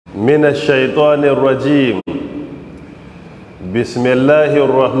من الشيطان الرجيم. بسم الله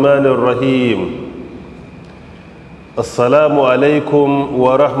الرحمن الرحيم. السلام عليكم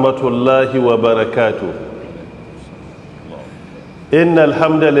ورحمة الله وبركاته. إن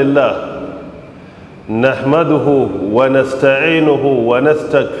الحمد لله نحمده ونستعينه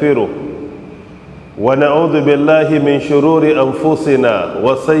ونستغفره ونعوذ بالله من شرور أنفسنا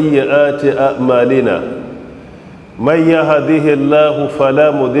وسيئات أعمالنا. من يهده الله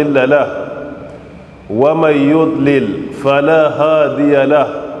فلا مضل له ومن يضلل فلا هادي له،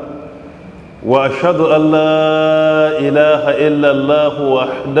 وأشهد أن لا إله إلا الله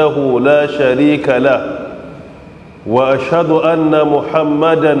وحده لا شريك له، وأشهد أن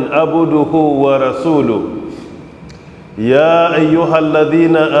محمدا عبده ورسوله. يا أيها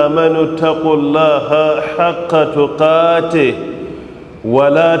الذين آمنوا اتقوا الله حق تقاته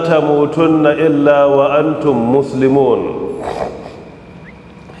ولا تموتن إلا وأنتم مسلمون.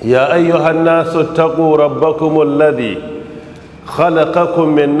 يا أيها الناس اتقوا ربكم الذي خلقكم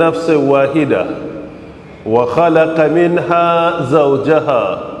من نفس واحدة وخلق منها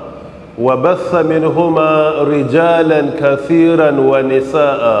زوجها وبث منهما رجالا كثيرا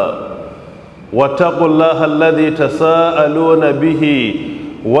ونساء، واتقوا الله الذي تساءلون به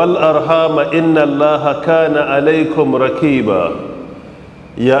والأرحام إن الله كان عليكم رقيبا.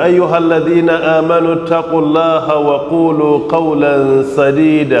 يا أيها الذين آمنوا اتقوا الله وقولوا قولا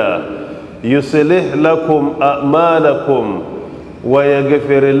سديدا يصلح لكم أعمالكم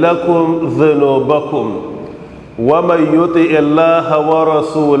ويغفر لكم ذنوبكم، ومن يطع الله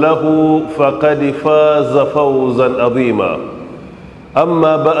ورسوله فقد فاز فوزا عظيما.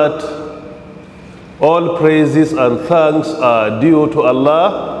 أما بعد, all praises and thanks are due to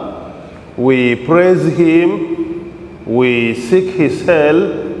Allah. We praise Him, we seek His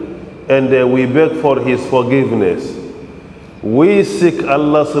help, and we beg for His forgiveness. We seek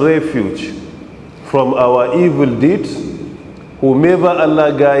Allah's refuge from our evil deeds. Whomever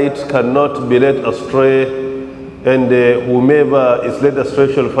Allah guides cannot be led astray, and whomever is led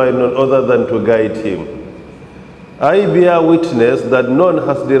astray shall find none other than to guide him. I bear witness that none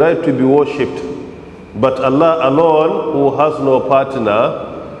has the right to be worshipped but Allah alone, who has no partner,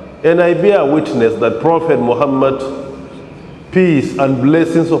 and I bear witness that Prophet Muhammad, peace and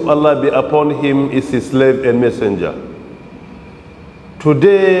blessings of Allah be upon him, is his slave and messenger.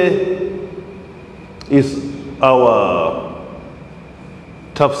 Today is our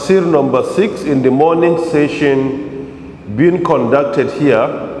tafsir number 6 in the morning session being conducted here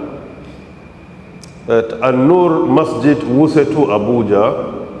at An-Nur Masjid Wusetu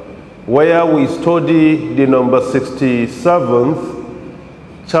Abuja, where we study the number 67th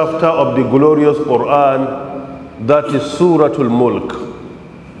chapter of the glorious Quran, that is Suratul Mulk,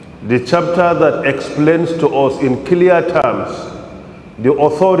 the chapter that explains to us in clear terms the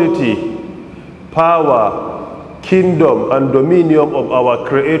authority, power, kingdom and dominion of our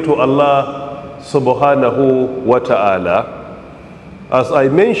Creator Allah subhanahu wa ta'ala. As I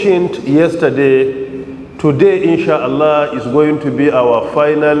mentioned yesterday, today inshallah is going to be our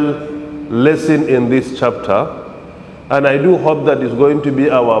final lesson in this chapter, and I do hope that it's going to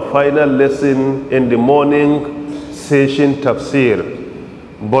be our final lesson in the morning session tafsir.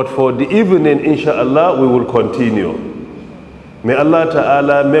 But for the evening inshallah we will continue. May Allah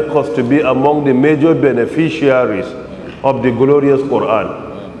Ta'ala make us to be among the major beneficiaries of the glorious Quran.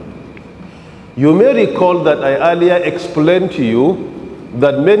 You may recall that I earlier explained to you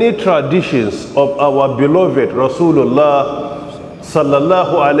that many traditions of our beloved Rasulullah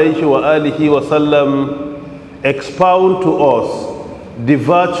Sallallahu Alaihi wa alihi wasallam expound to us the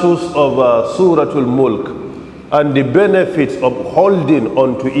virtues of Suratul Mulk and the benefits of holding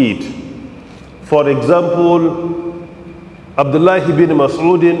onto it. For example, Abdullah ibn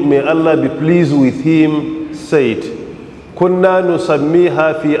Mas'ud, may Allah be pleased with him, said, "Kunna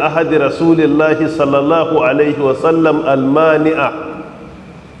nusammiha fi ahadi Rasulillahi sallallahu alayhi wa sallam al-mani'ah."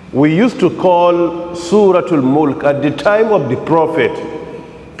 We used to call Suratul Mulk at the time of the Prophet,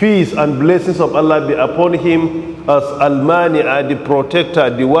 peace and blessings of Allah be upon him, as al-mani'ah, the protector,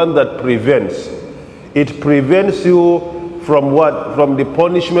 the one that prevents. It prevents you from what? From the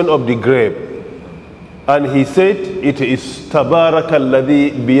punishment of the grave. And he said, it is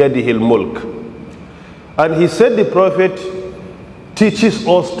Tabarakalladhi biyadihil mulk. And he said the Prophet teaches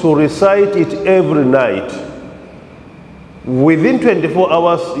us to recite it every night. Within 24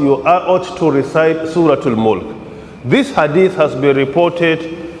 hours, you are ought to recite Suratul Mulk. This hadith has been reported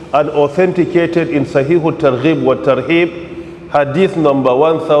and authenticated in Sahih al-Targhib wa Tarhib, hadith number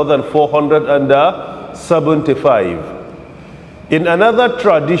 1475. In another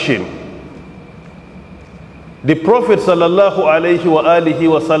tradition, The Prophet sallallahu alayhi wa alihi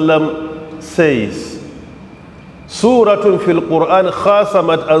wa sallam says, Suratun fil Quran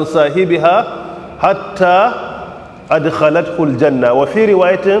khasamat an sahibiha hatta adkhalathu al-jannah. Wa fi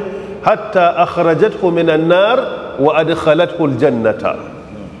riwayatin hatta akhrajathu min an-nar wa adkhalathu al-jannata.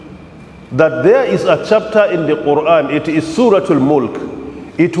 That there is a chapter in the Quran, it is Suratul Mulk.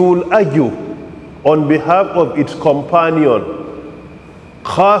 It will argue on behalf of its companion,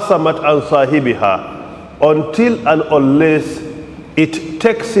 khasamat an sahibiha, until and unless it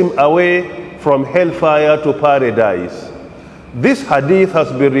takes him away from hellfire to paradise. This hadith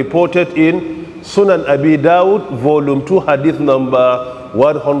has been reported in Sunan Abi Dawud, volume 2, hadith number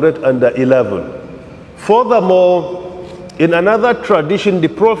 111. Furthermore, in another tradition, the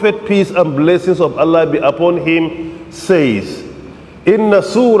Prophet, peace and blessings of Allah be upon him, says, Inna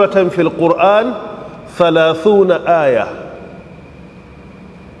suratan fil Quran thalathuna ayah.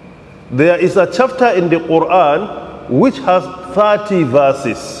 There is a chapter in the Quran which has 30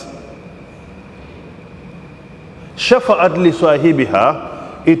 verses. Shafa'at li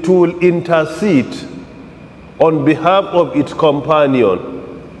sahibiha, it will intercede on behalf of its companion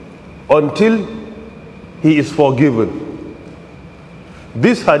until he is forgiven.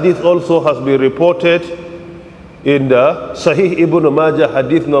 This hadith also has been reported in the Sahih Ibn Majah,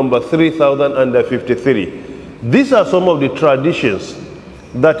 hadith number 3053. These are some of the traditions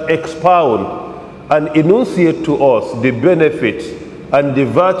that expound and enunciate to us the benefits and the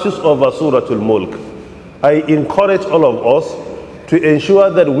virtues of Suratul Mulk. I encourage all of us to ensure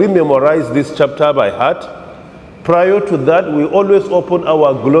that we memorize this chapter by heart. Prior to that, we always open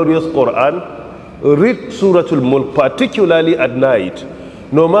our glorious Quran, read Suratul Mulk, particularly at night.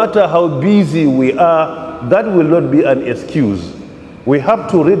 No matter how busy we are, that will not be an excuse. We have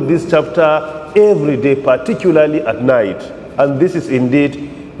to read this chapter every day, particularly at night. And this is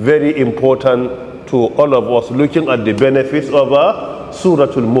indeed very important to all of us looking at the benefits of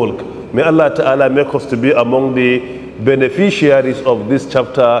Suratul Mulk. May Allah Ta'ala make us to be among the beneficiaries of this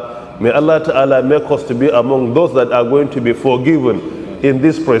chapter. May Allah Ta'ala make us to be among those that are going to be forgiven in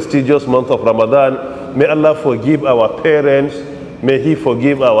this prestigious month of Ramadan. May Allah forgive our parents. May He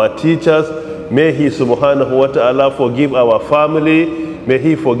forgive our teachers. May He subhanahu wa ta'ala forgive our family. May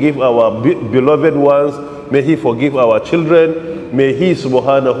He forgive our beloved ones. May He forgive our children. May He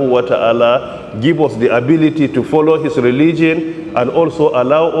subhanahu wa ta'ala give us the ability to follow His religion and also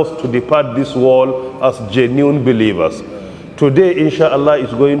allow us to depart this world as genuine believers. Today, inshallah,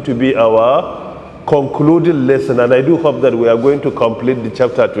 is going to be our concluding lesson, and I do hope that we are going to complete the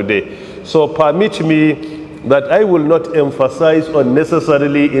chapter today. So permit me that I will not emphasize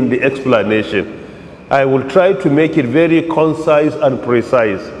unnecessarily in the explanation. I will try to make it very concise and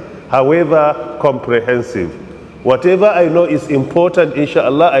precise, however comprehensive. Whatever I know is important,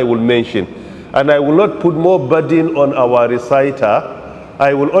 inshallah, I will mention. And I will not put more burden on our reciter.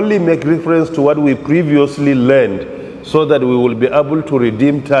 I will only make reference to what we previously learned so that we will be able to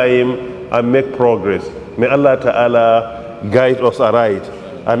redeem time and make progress. May Allah Ta'ala guide us aright.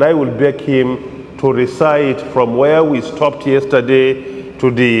 And I will beg him to recite from where we stopped yesterday to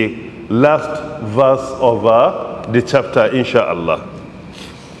the last verse of the chapter, inshallah.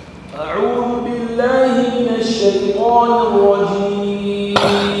 أعوذ بالله من الشيطان الرجيم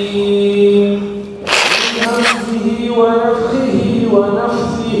من همزه ونفخه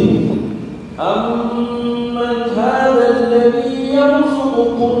ونفثه أمن هذا الذي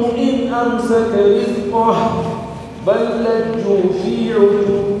يرزقكم إن أمسك رزقه بل لجوا في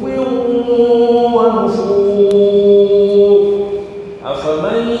عتو ونفور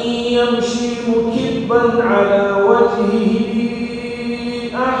أفمن يمشي مكبا على وجهه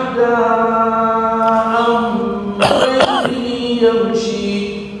أهدى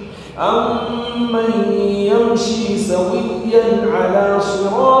أمن يمشي سويا على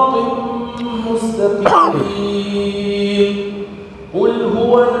صراط مستقيم قل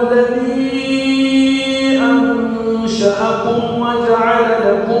هو الذي أنشأكم وجعل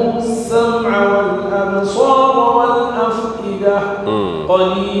لكم السمع والأبصار والأفئدة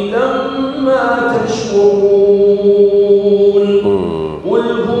قليلا ما تشكرون قل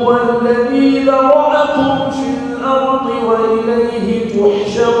هو الذي ذرأكم في الأرض وإليه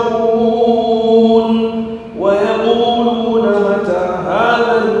تحشرون ويقولون متى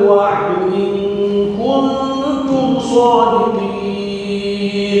هذا الوعد إن كنتم صادقين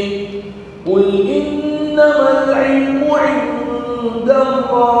قل إنما العلم عند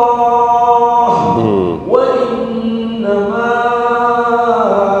الله وإنما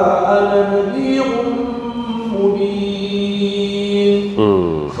أنا نذير مبين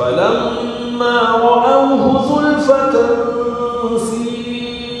فلما رأوه زلفة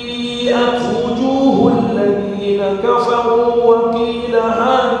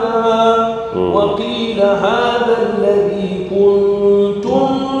وقيل هذا الذي كنتم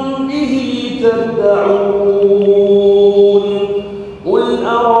به تدعون قل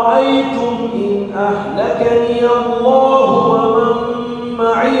أرأيتم إن أهلكني الله ومن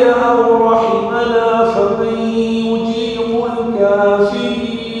معي أو رحمنا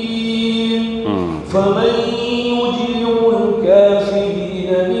فمن يجير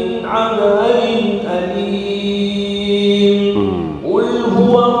الكافرين من عذاب أليم قل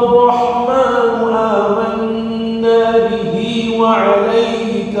هو الرحمن آمنا به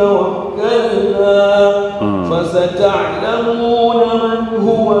وعليه توكلنا فستعلمون من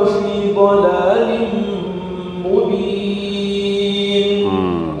هو في ضلال مبين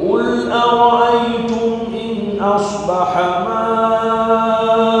قل أرأيتم إن أصبح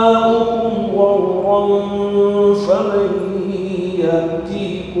ماؤكم غورا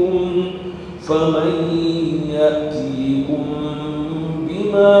فمن يأتيكم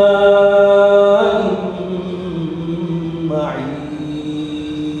بماء معين.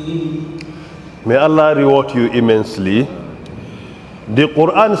 May Allah reward you immensely. The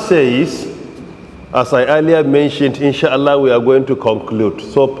Quran says, as I earlier mentioned, inshallah we are going to conclude.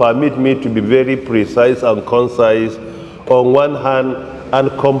 So permit me to be very precise and concise on one hand and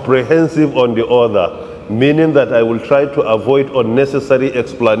comprehensive on the other, meaning that I will try to avoid unnecessary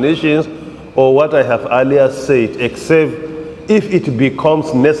explanations or what I have earlier said, except if it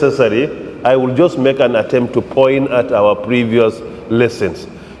becomes necessary, I will just make an attempt to point at our previous lessons.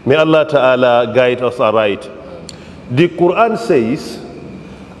 May Allah Ta'ala guide us aright. The Quran says,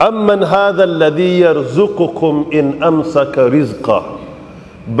 أَمَّنْ هَذَا الَّذِي يَرْزُقُكُمْ إِنْ أَمْسَكَ رِزْقَهُ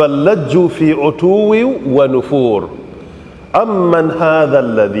بَلْ لَجُّوا فِي عُتُوٍّ وَنُفُورٍ أَمَّنْ هَذَا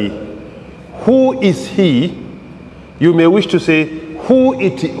الَّذِي, who is he? You may wish to say, who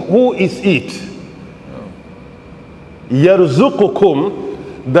is it? يَرْزُقُكُمْ,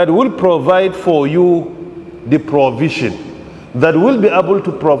 that will provide for you the provision, that will be able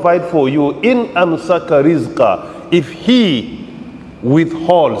to provide for you in amsaka rizqa, if he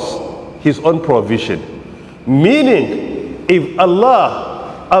withholds his own provision. Meaning, if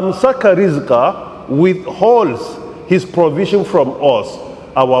Allah amsaka rizqa, withholds his provision from us,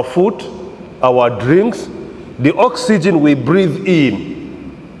 our food, our drinks, the oxygen we breathe in,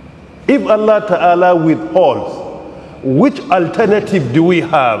 if Allah Ta'ala withholds, which alternative do we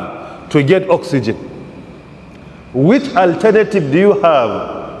have to get oxygen? Which alternative do you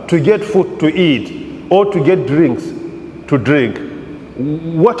have to get food to eat or to get drinks to drink?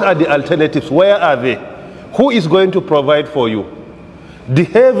 What are the alternatives? Where are they? Who is going to provide for you? The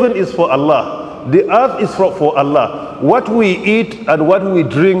heaven is for Allah. The earth is for Allah. What we eat and what we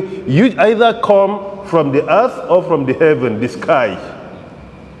drink, you either come from the earth or from the heaven, the sky.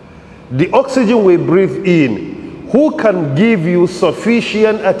 The oxygen we breathe in, who can give you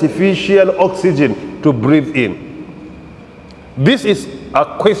sufficient artificial oxygen to breathe in? This is a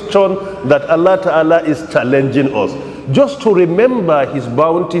question that Allah Ta'ala is challenging us, just to remember his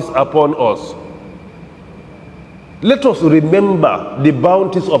bounties upon us. Let us remember the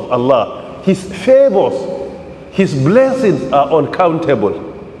bounties of Allah. His favors, his blessings are uncountable.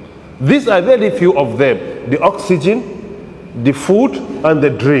 These are very few of them: the oxygen, the food, and the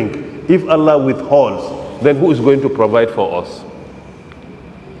drink. If Allah withholds, then who is going to provide for us?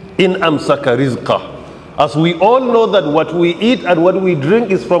 In amsaka rizqa. As we all know that what we eat and what we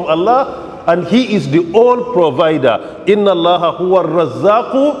drink is from Allah, and he is the all provider. Inna Allaha huwa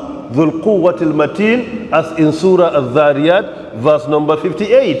ar-razzaqu dhul quwwatil mateen, as in Surah Al-Dhariyat, verse number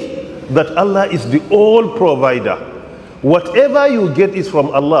 58. That Allah is the all provider. Whatever you get is from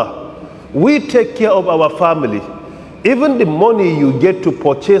Allah. We take care of our family. Even the money you get to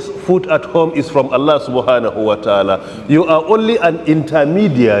purchase food at home is from Allah subhanahu wa ta'ala. You are only an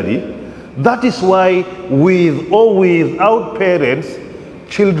intermediary. That is why with or without parents,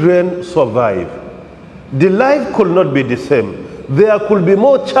 children survive. The life could not be the same. There could be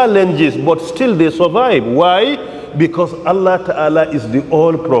more challenges, but still they survive. Why? Because Allah Ta'ala is the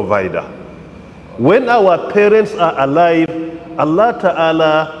all provider. When our parents are alive, Allah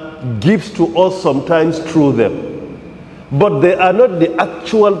Ta'ala gives to us sometimes through them. But they are not the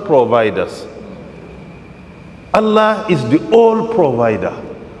actual providers. Allah is the all provider.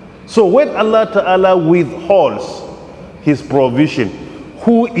 So when Allah Ta'ala withholds his provision,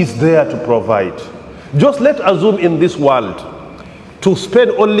 who is there to provide? Just let assume in this world, to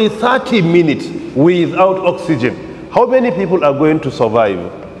spend only 30 minutes without oxygen, how many people are going to survive?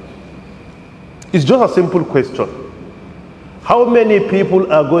 It's just a simple question. How many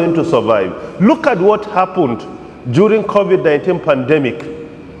people are going to survive? Look at what happened during COVID-19 pandemic,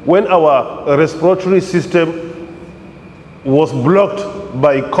 when our respiratory system was blocked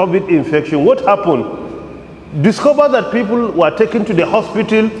by COVID infection, what happened? Discover that people were taken to the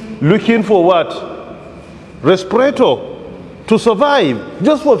hospital looking for what? Respirator to survive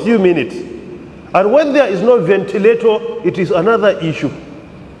just for a few minutes. And when there is no ventilator, it is another issue.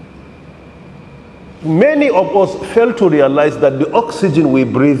 Many of us fail to realize that the oxygen we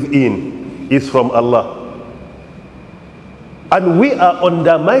breathe in is from Allah. And we are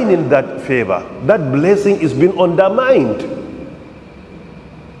undermining that favor. That blessing is being undermined.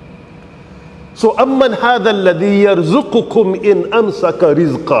 So, أَمَّنْ هَذَا الَّذِي يَرْزُقُكُمْ إِنْ أَمْسَكَ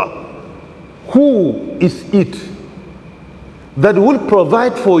رِزْقًا. Who is it that will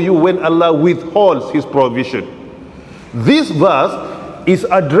provide for you when Allah withholds His provision? This verse is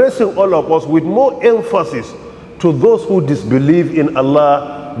addressing all of us with more emphasis to those who disbelieve in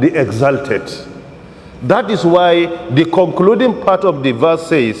Allah the Exalted. That is why the concluding part of the verse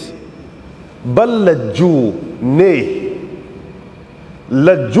says, Ballaju, nay,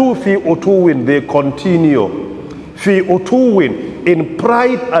 Laju fi utuwin, they continue, fi utuwin, in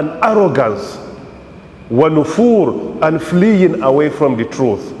pride and arrogance, wanufur, and fleeing away from the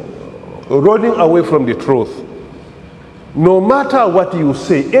truth, running away from the truth. No matter what you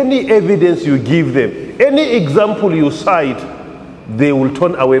say, any evidence you give them, any example you cite, they will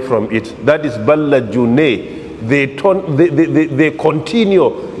turn away from it. That is ballajune. They continue.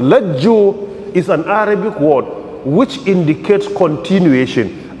 Laju is an Arabic word which indicates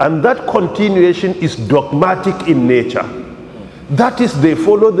continuation, and that continuation is dogmatic in nature. That is, they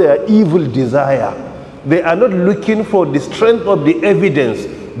follow their evil desire. They are not looking for the strength of the evidence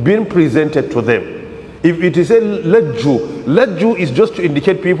being presented to them. If it is a laju is just to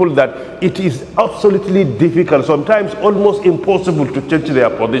indicate people that it is absolutely difficult, sometimes almost impossible to change their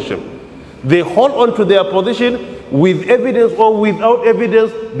position. They hold on to their position with evidence or without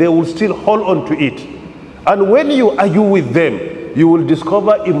evidence, they will still hold on to it. And when you argue with them, you will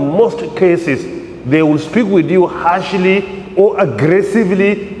discover in most cases, they will speak with you harshly or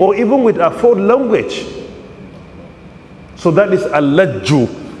aggressively or even with a foul language. So that is a laju.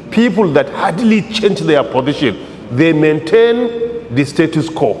 People that hardly change their position, they maintain the status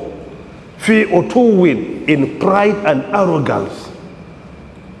quo. Fi utuwin, in pride and arrogance.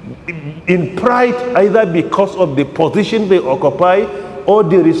 In pride, either because of the position they occupy, or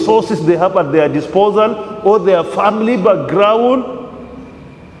the resources they have at their disposal, or their family background.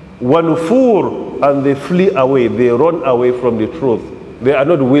 Wanufur, and they flee away, they run away from the truth. They are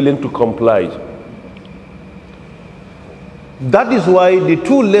not willing to comply. That is why the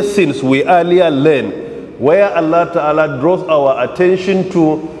two lessons we earlier learned, where Allah Ta'ala draws our attention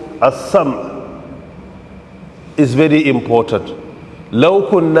to as-sam, is very important. لَوْ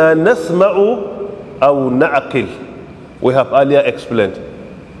كُنَّا نَسْمَعُ أَوْ نَعْقِلُ. We have earlier explained.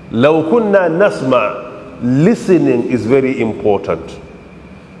 لَوْ كُنَّا نَسْمَعُ, listening is very important.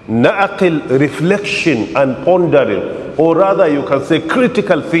 Na'aqil, reflection and pondering, or rather you can say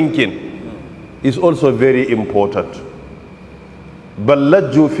critical thinking, is also very important.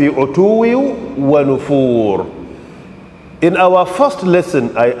 Ballaju fi utuwi wa nufur. In our first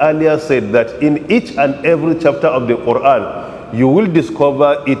lesson, I earlier said that in each and every chapter of the Quran, you will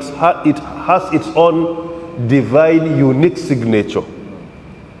discover it has its own divine unique signature.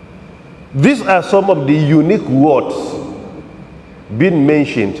 These are some of the unique words being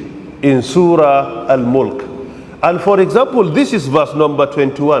mentioned in Surah Al-Mulk. And for example, this is verse number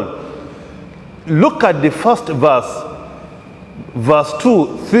 21. Look at the first verse. Verse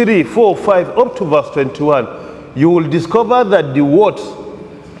 2, 3, 4, 5, up to verse 21, you will discover that the words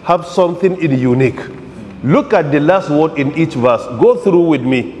have something unique. Look at the last word in each verse. Go through with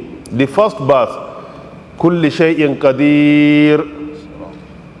me. The first verse, كل شيء قدير,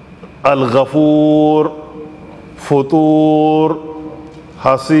 الغفور, فطور,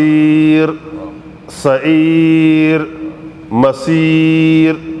 حصير, سعير,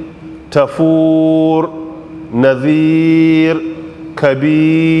 مسير, تفور, نذير,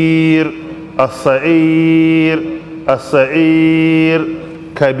 كبير, الصعير, الصعير,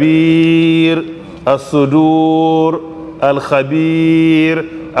 كبير, الصدور, الخبير,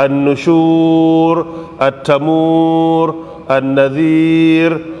 النشور, التمور,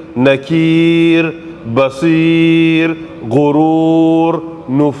 النذير, نكير, بصير, غرور,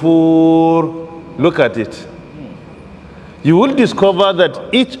 نفور. Look at it. You will discover that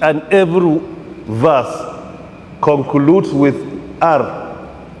each and every verse concludes with R,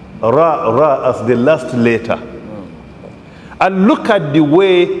 Ra as the last letter. And look at the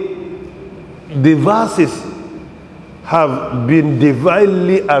way the verses have been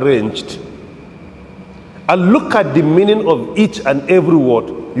divinely arranged. And look at the meaning of each and every word.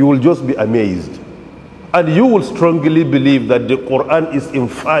 You will just be amazed. And you will strongly believe that the Quran is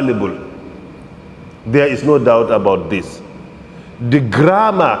infallible. There is no doubt about this. The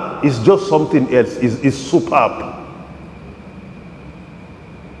grammar is just something else, is superb.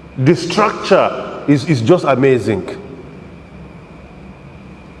 The structure is just amazing.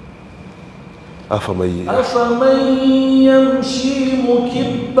 أفمن يمشي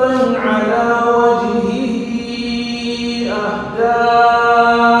مكبا على وجهه أهدى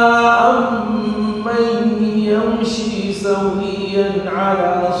أمن يمشي سويا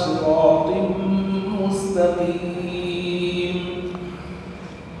على صراط مستقيم.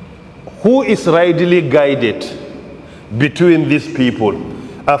 Who is rightly guided between these people?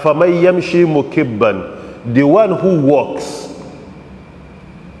 أفمن يمشي مكبا, the one who walks,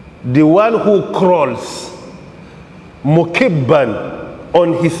 the one who crawls, mukibban,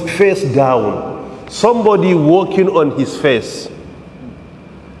 on his face down, somebody walking on his face.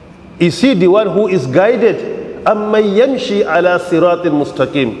 Is he the one who is guided? أَمَّن يَمْشِي عَلَى صِرَاطٍ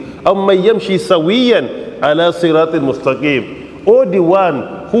مُسْتَقِيمٍ أَمَّن يَمْشِي سَوِيًّا عَلَى صِرَاطٍ مُسْتَقِيمٍ, or the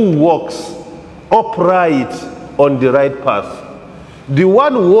one who walks upright on the right path. The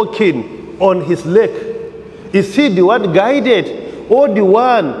one walking on his leg, is he the one guided, or the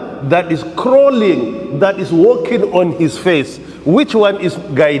one that is crawling, that is walking on his face? Which one is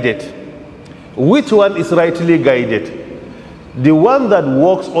guided? Which one is rightly guided? The one that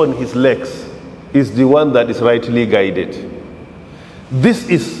walks on his legs is the one that is rightly guided. This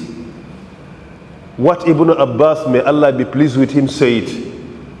is what Ibn Abbas, may Allah be pleased with him, said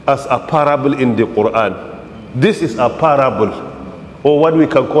as a parable in the Quran. This is a parable, or what we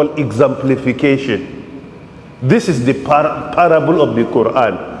can call exemplification. This is the parable of the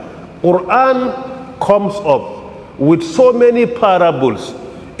Quran. Quran comes up with so many parables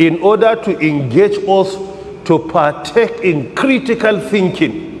in order to engage us to partake in critical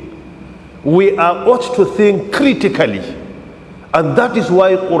thinking. We are ought to think critically, and that is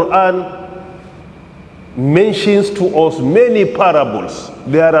why Quran mentions to us many parables.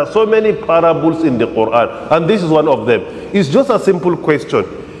 There are so many parables in the Quran, and this is one of them. It's just a simple question.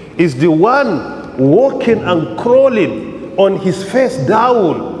 Is the one walking and crawling on his face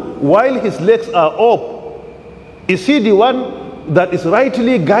down while his legs are up, is he the one that is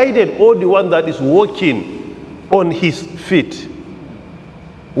rightly guided, or the one that is walking on his feet?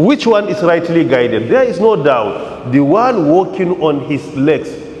 Which one is rightly guided? There is no doubt the one walking on his legs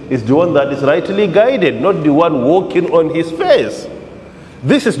is the one that is rightly guided, not the one walking on his face.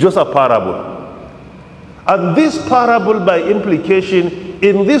 This is just a parable. And this parable, by implication,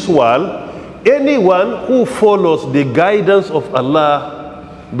 in this world, anyone who follows the guidance of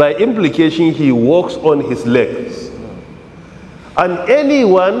Allah, by implication, he walks on his legs. And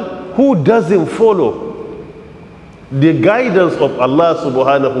anyone who doesn't follow the guidance of Allah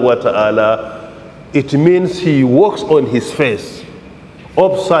subhanahu wa ta'ala, it means he walks on his face,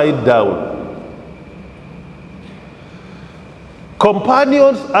 upside down.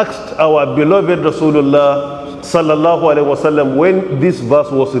 Companions asked our beloved Rasulullah sallallahu alaihi wasallam, when this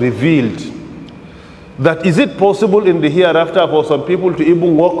verse was revealed, that is it possible in the hereafter for some people to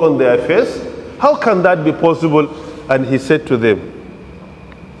even walk on their face? How can that be possible? And he said to them,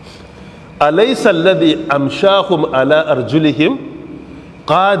 أَلَيْسَ الَّذِي أَمْشَاهُمْ عَلَىٰ أَرْجُلِهِمْ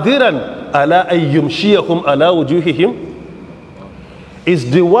قَادِرًا عَلَىٰ أَن يُمْشِيَهُمْ عَلَىٰ وُجُوهِهِمْ? Is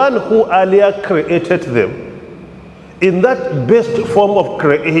the one who earlier created them in that best form of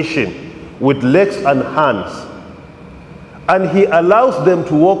creation with legs and hands, and he allows them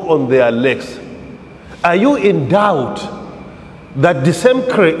to walk on their legs. Are you in doubt that the same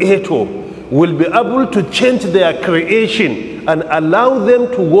creator will be able to change their creation and allow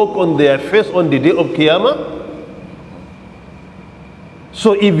them to walk on their face on the day of Qiyamah?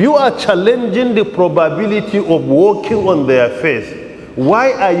 So if you are challenging the probability of walking on their face,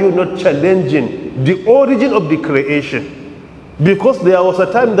 why are you not challenging the origin of the creation? Because there was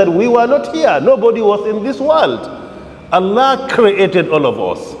a time that we were not here. Nobody was in this world. Allah created all of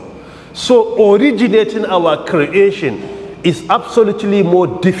us. So originating our creation is absolutely more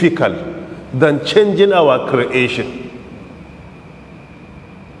difficult than changing our creation.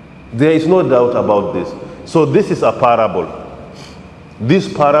 There is no doubt about this. So this is a parable. This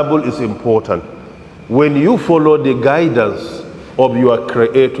parable is important. When you follow the guidance of your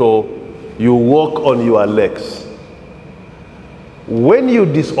creator, you walk on your legs. When you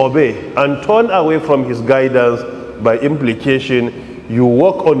disobey and turn away from his guidance, by implication, you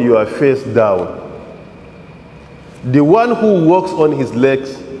walk on your face down. The one who walks on his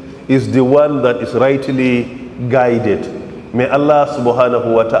legs is the one that is rightly guided. May Allah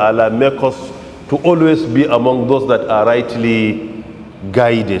subhanahu wa ta'ala make us to always be among those that are rightly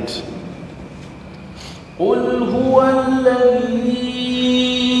guided. قل هو الذي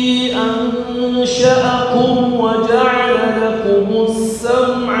أنشأكم وجعل لكم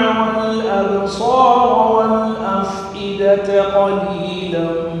السمع والأبصار والأفئدة قليلا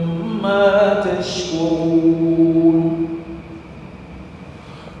ما تشكرون.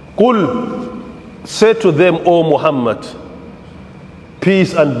 Qul, say to them, O Muhammad,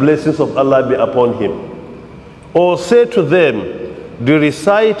 peace and blessings of Allah be upon him. Or say to them, the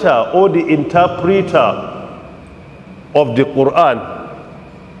reciter or the interpreter of the Quran,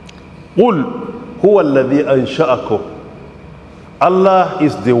 Qul huwa alladhi ansha'akum. Allah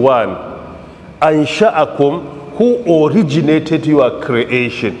is the one, ansha'akum, who originated your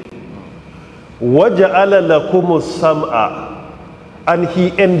creation. Waja'ala lakumus sam'a, and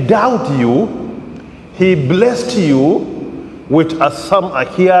he endowed you, he blessed you with a sam'a,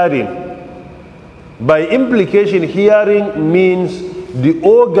 hearing. By implication, hearing means the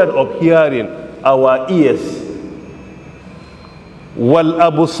organ of hearing, our ears. Wal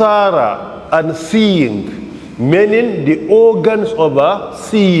abusara, and seeing, meaning the organs of our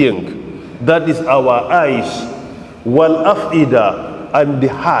seeing, that is our eyes. Wal afida, and the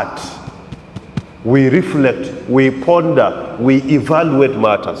heart. We reflect, we ponder, we evaluate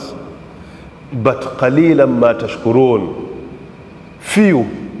matters. But qalilan ma tashkurun, few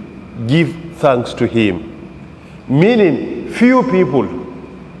give thanks to him. Meaning, few people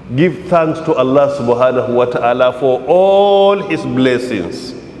give thanks to Allah subhanahu wa ta'ala for all his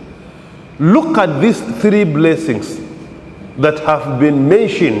blessings. Look at these three blessings that have been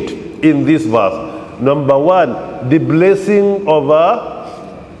mentioned in this verse. Number one, the blessing of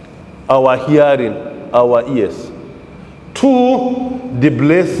our hearing, our ears. Two, the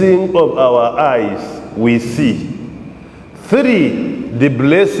blessing of our eyes, we see. Three, the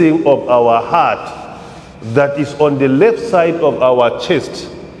blessing of our heart, that is on the left side of our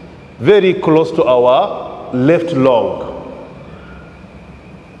chest, very close to our left lung.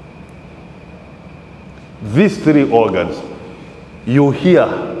 These three organs, you hear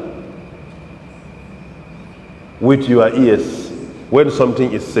with your ears when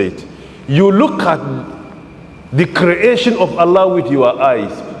something is said. You look at the creation of Allah with your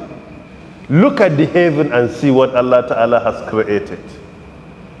eyes. Look at the heaven and see what Allah Ta'ala has created.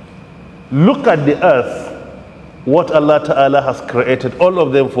 Look at the earth, what Allah Ta'ala has created, all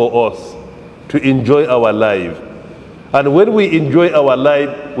of them for us to enjoy our life. And when we enjoy our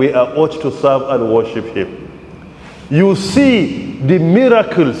life, we are urged to serve and worship him. You see the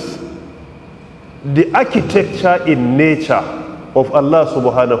miracles, the architecture in nature of Allah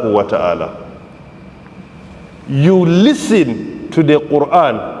subhanahu wa ta'ala. You listen to the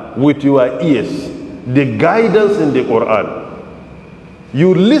Quran with your ears, the guidance in the Quran.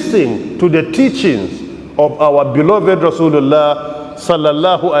 You listen to the teachings of our beloved Rasulullah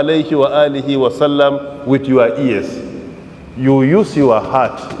sallallahu alayhi wa alihi wa sallam with your ears. You use your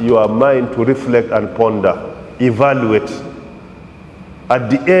heart, your mind to reflect and ponder, evaluate. At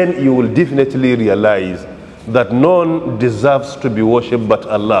the end, you will definitely realize that none deserves to be worshipped but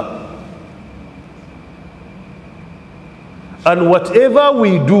Allah. And whatever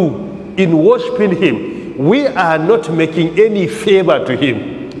we do in worshiping him, we are not making any favor to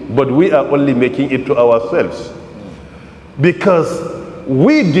him, but we are only making it to ourselves. Because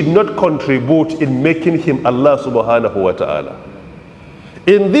we did not contribute in making him Allah subhanahu wa ta'ala.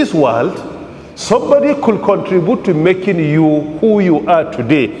 In this world, somebody could contribute to making you who you are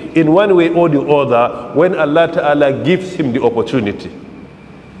today in one way or the other when Allah Ta'ala gives him the opportunity.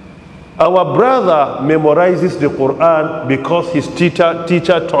 Our brother memorizes the Quran because his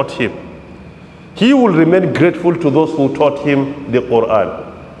teacher taught him. He will remain grateful to those who taught him the Quran.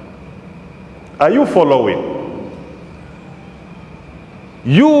 Are you following?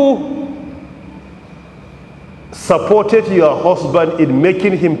 You supported your husband in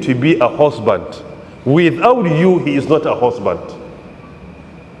making him to be a husband. Without you, he is not a husband.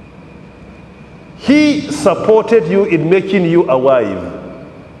 He supported you in making you a wife.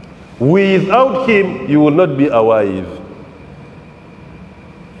 Without him, you will not be a wife.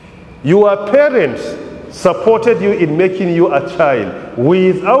 Your parents supported you in making you a child.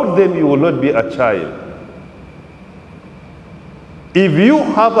 Without them, you will not be a child. If you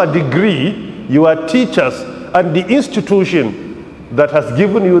have a degree, your teachers and the institution that has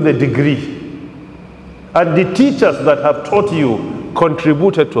given you the degree and the teachers that have taught you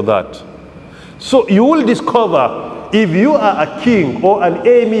contributed to that. So you will discover, if you are a king or an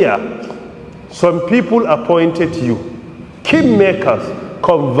emir, some people appointed you, kingmakers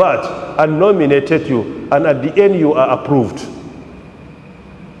convert and nominated you, and at the end you are approved.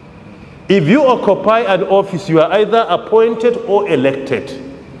 If you occupy an office, you are either appointed or elected.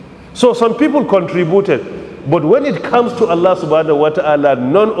 So some people contributed, but when it comes to Allah subhanahu wa ta'ala,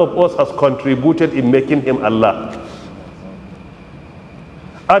 none of us has contributed in making him Allah.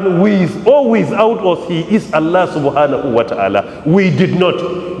 And with or without us, he is Allah subhanahu wa ta'ala. We did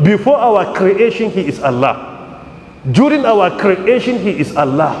not. Before our creation, he is Allah. During our creation, he is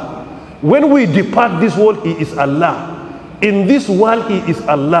Allah. When we depart this world, he is Allah. In this world, he is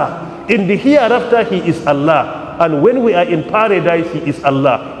Allah. In the hereafter, he is Allah. And when we are in paradise, he is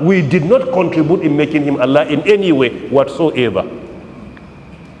Allah. We did not contribute in making him Allah in any way whatsoever.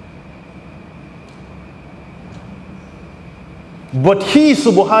 But he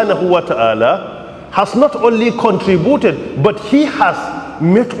subhanahu wa ta'ala has not only contributed, but he has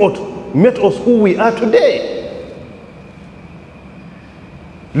made us who we are today.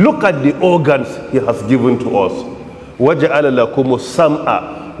 Look at the organs he has given to us. وَجَعَلَ لَكُمُ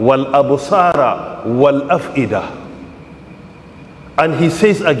السَّمْعَ وَالْأَبْصَارَ وَالْأَفْئِدَةَ. And he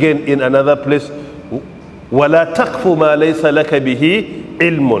says again in another place, وَلَا تَقْفُ مَا لَيْسَ لَكَ بِهِ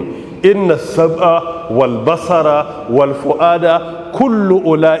عِلْمٌ إن السمع والبصر والفؤاد كل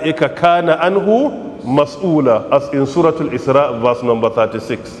أولئك كان عنه مسؤولا, as in Surah Al-Isra verse number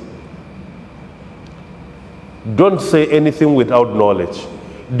 36. Don't say anything without knowledge.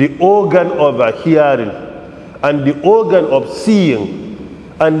 The organ of hearing and the organ of seeing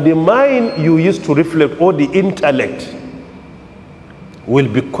and the mind you use to reflect, or the intellect, will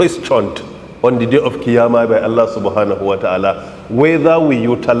be questioned on the day of Qiyamah by Allah subhanahu wa ta'ala, whether we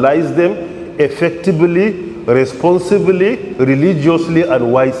utilize them effectively, responsibly, religiously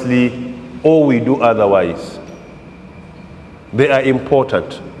and wisely, or we do otherwise. They are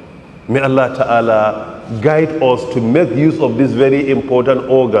important. May Allah ta'ala guide us to make use of these very important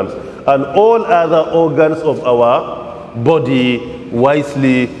organs and all other organs of our body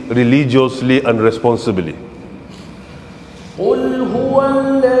wisely, religiously and responsibly. قل هو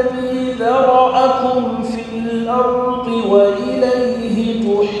الذي ذرأكم في الأرض وإليه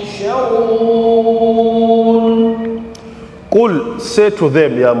تحشرون. قل, say to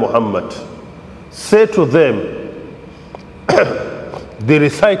them, Ya Muhammad, say to them, the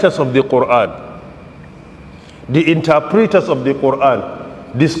reciters of the Quran, the interpreters of the Quran,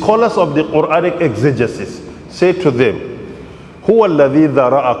 the scholars of the Quranic exegesis, say to them, هو الذي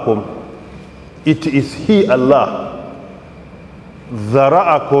ذرأكم, it is he, Allah,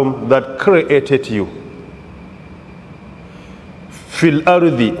 Zara'akum, that created you, fil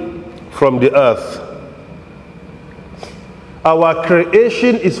ardi, from the earth. Our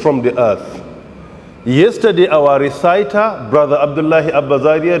creation is from the earth. Yesterday our reciter, Brother Abdullahi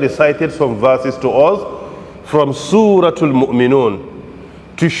Abbazaria, recited some verses to us from Suratul Mu'minun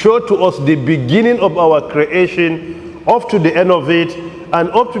to show to us the beginning of our creation up to the end of it and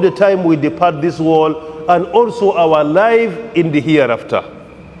up to the time we depart this world, and also our life in the hereafter.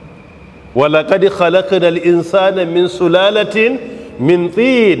 وَلَقَدْ خَلَقْنَا الْإِنسَانَ مِنْ سُلَالَةٍ مِنْ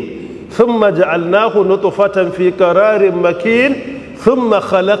طِينٍ ثُمَّ جَعَلْنَاهُ نُطْفَةً فِي قَرَارٍ مَكِينٍ ثُمَّ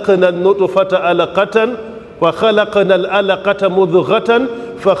خَلَقْنَا النُّطْفَةَ عَلَقَةً وَخَلَقْنَا الْعَلَقَةَ مُضْغَةً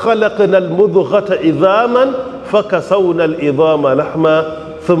فَخَلَقْنَا الْمُضْغَةَ عِظَامًا فَكَسَوْنَا الْعِظَامَ لَحْمًا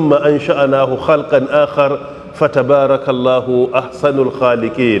ثُمَّ أَنشَأْنَاهُ خَلْقًا آخَرَ فَتَبَارَكَ اللَّهُ أَحْسَنُ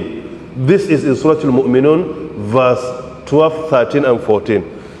الْخَالِقِينَ. This is in Surah Al-Mu'minun, verse 12, 13 and 14.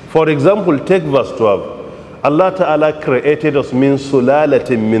 For example, take verse 12. Allah Ta'ala created us min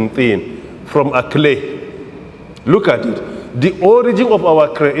sulalatin min tin, from a clay. Look at it. The origin of our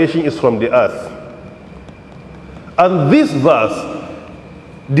creation is from the earth. And this verse,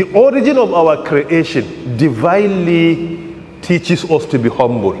 the origin of our creation, divinely teaches us to be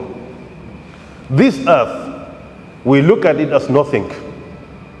humble. This earth, we look at it as nothing.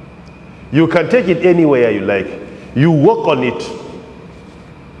 You can take it anywhere you like. You walk on it.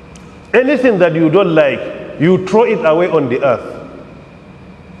 Anything that you don't like, you throw it away on the earth.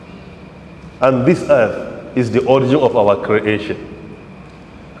 And this earth is the origin of our creation.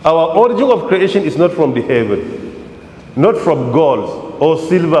 Our origin of creation is not from the heaven, not from gold or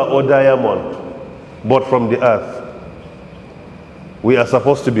silver or diamond, but from the earth. We are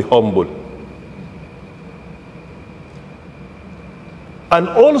supposed to be humble. And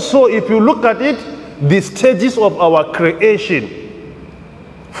also, if you look at it, the stages of our creation,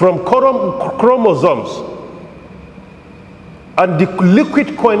 from chromosomes and the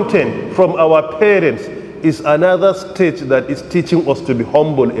liquid content from our parents, is another stage that is teaching us to be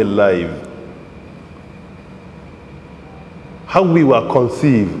humble in life. How we were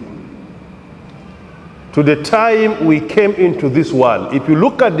conceived, to the time we came into this world. If you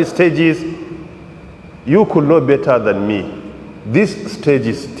look at the stages, you could know better than me. These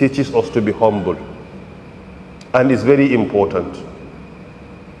stages teaches us to be humble, and it's very important.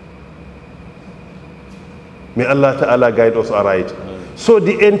 May Allah Ta'ala guide us aright. So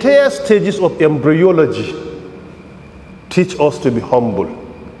the entire stages of embryology teach us to be humble.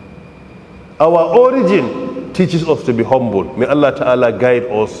 Our origin teaches us to be humble. May Allah Ta'ala guide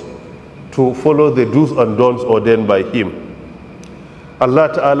us to follow the do's and don'ts ordained by Him. Allah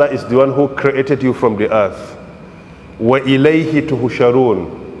Ta'ala is the one who created you from the earth. وَإِلَيْهِ تُهُشَرُونَ.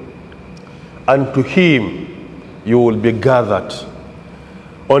 And to Him you will be gathered.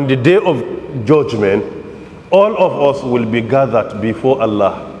 On the day of judgment, all of us will be gathered before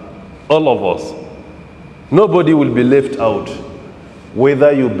Allah. All of us. Nobody will be left out.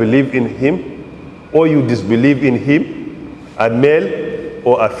 Whether you believe in Him or you disbelieve in Him, a male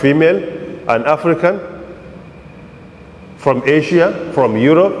or a female, an African, from Asia, from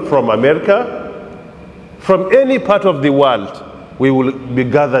Europe, from America, from any part of the world, we will be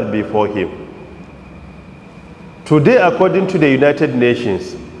gathered before Him. Today, according to the United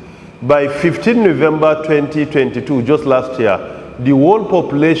Nations, by 15 November 2022, just last year, the world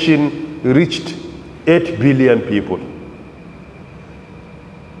population reached 8 billion people.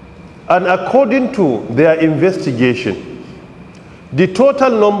 And according to their investigation, the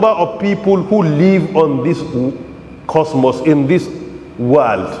total number of people who live on this cosmos, in this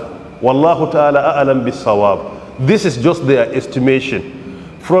world, Wallahu ta'ala a'lam bis-sawab, this is just their estimation.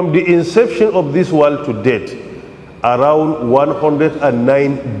 From the inception of this world to date, around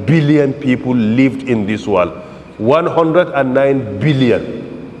 109 billion people lived in this world. 109 billion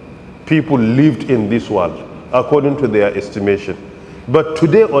people lived in this world, according to their estimation. But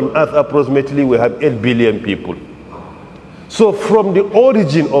today on earth, approximately, we have 8 billion people. So from the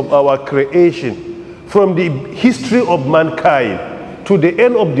origin of our creation, from the history of mankind to the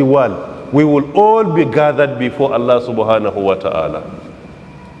end of the world, we will all be gathered before Allah subhanahu wa ta'ala.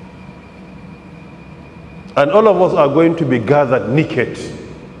 And all of us are going to be gathered naked.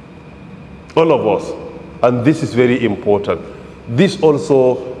 All of us. And this is very important. This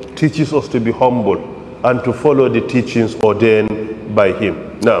also teaches us to be humble and to follow the teachings ordained by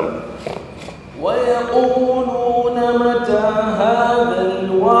Him. Now. وَيَقُولُونَ مَتَى هَذَا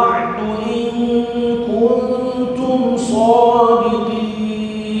الْوَعْدُ إِن كُنتُمْ صَادِقِينَ.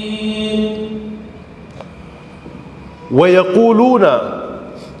 وَيَقُولُونَ,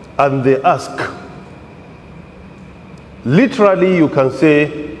 and they ask. Literally, you can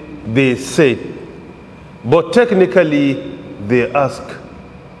say they said, but technically they ask.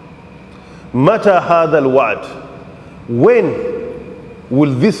 Mata hadha al-wa'd, when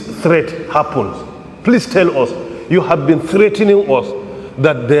will this threat happen? Please tell us. You have been threatening us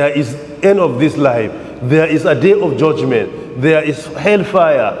that there is end of this life, there is a day of judgment, there is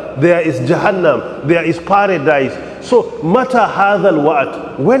hellfire, there is Jahannam, there is paradise. So mata hadha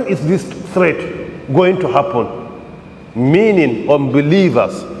al-wa'd, when is this threat going to happen? Meaning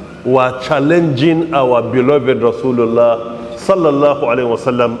unbelievers were challenging our beloved Rasulullah sallallahu alaihi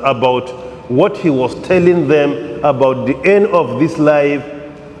wasallam about what he was telling them about the end of this life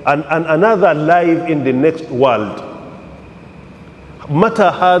and another life in the next world.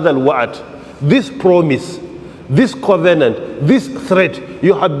 Mata hadha al-wa'd, this promise, this covenant, this threat,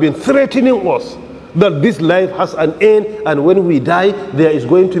 you have been threatening us that this life has an end, and when we die there is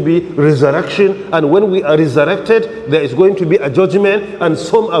going to be resurrection, and when we are resurrected there is going to be a judgment, and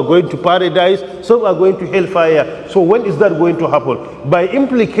some are going to paradise, some are going to hellfire. So when is that going to happen? By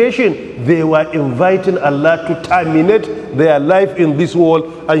implication, they were inviting Allah to terminate their life in this world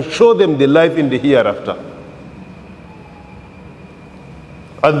and show them the life in the hereafter.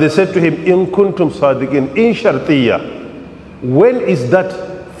 And they said to him, in kuntum sadiqin, in shartiyya, when is that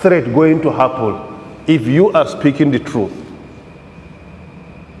threat going to happen? If you are speaking the truth.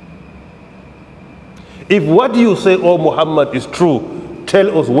 If what you say, oh Muhammad, is true,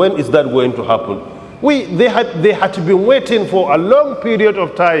 tell us when is that going to happen? They had been waiting for a long period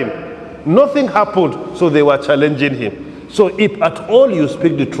of time. Nothing happened, so they were challenging him. So if at all you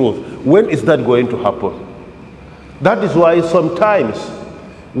speak the truth, when is that going to happen? That is why sometimes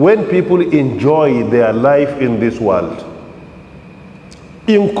when people enjoy their life in this world,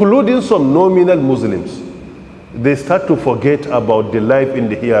 including some nominal Muslims, they start to forget about the life in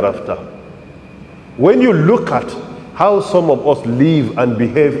the hereafter. When you look at how some of us live and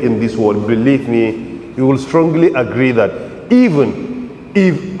behave in this world, believe me, you will strongly agree that even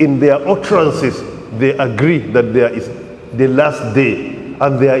if in their utterances they agree that there is the last day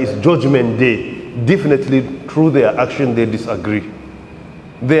and there is judgment day, definitely through their action they disagree.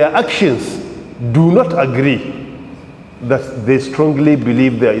 Their actions do not agree, that they strongly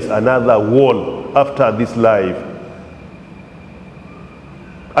believe there is another world after this life.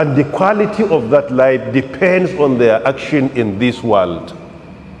 And the quality of that life depends on their action in this world.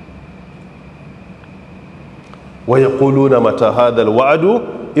 وَيَقُولُونَ مَتَى هَذَا الْوَعْدُ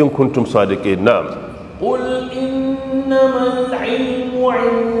إِن كُنتُمْ صَادِقِينَ. نعم. قل إنما العلم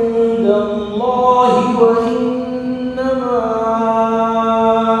عند الله وإنما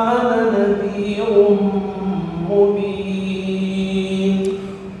أنا نذير مبين.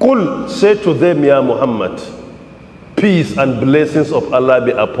 Qul, say to them, Ya Muhammad, peace and blessings of Allah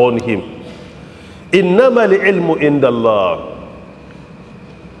be upon him. إِنَّمَا الْعِلْمُ عِنْدَ اللَّهِ.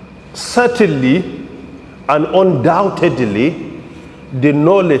 Certainly and undoubtedly, the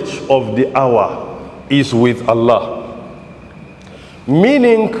knowledge of the hour is with Allah.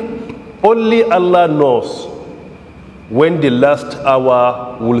 Meaning, only Allah knows when the last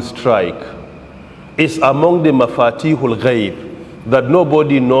hour will strike. It's among the mafatihul ghaib that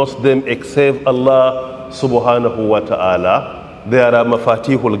nobody knows them except Allah subhanahu wa ta'ala. There are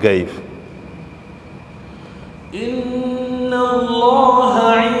mafatihul ghaib. Inna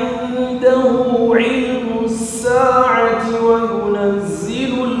Allah indahu ilmu as-sa'ati wa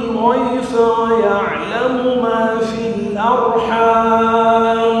yunazzilu al-ghaytha wa ya'lamu ma fi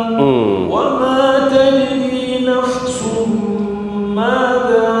al-arham wa ma tadri nafsun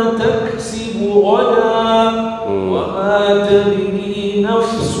madha taksibu ghadan wa ma tadri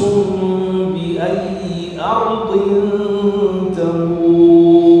nafsun bi ayyi ardin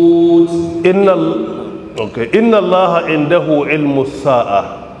tamut. Inna Allah indahu ilmu as-sa'ah.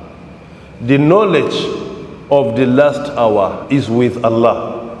 The knowledge of the last hour is with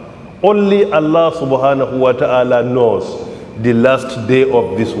Allah. Only Allah subhanahu wa ta'ala knows the last day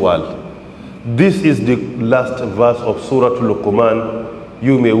of this world. This is the last verse of Surah Luqman.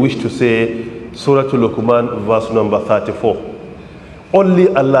 You may wish to say Surah Luqman verse number 34. Only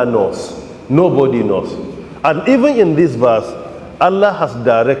Allah knows. Nobody knows. And even in this verse, Allah has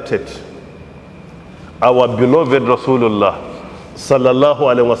directed our beloved Rasulullah sallallahu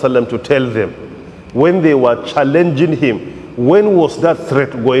alaihi wasallam to tell them when they were challenging him, when was that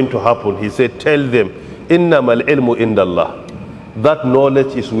threat going to happen? He said, tell them, innamal ilmu indallah. That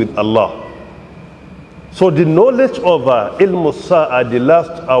knowledge is with Allah. So the knowledge of ilmu sa'a, the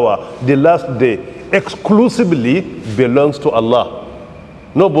last hour, the last day, exclusively belongs to Allah.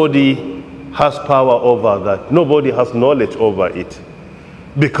 Nobody has power over that. Nobody has knowledge over it.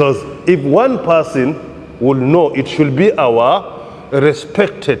 Because if one person will know, it should be our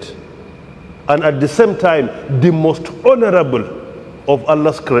respected and at the same time the most honorable of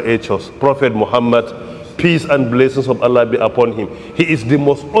Allah's creatures, Prophet Muhammad, peace and blessings of Allah be upon him. He is the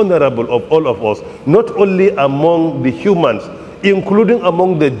most honorable of all of us, not only among the humans, including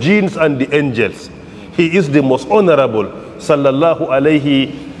among the jinns and the angels. He is the most honorable, sallallahu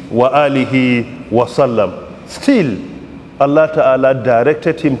alayhi wa alihi wa sallam. Still, Allah Ta'ala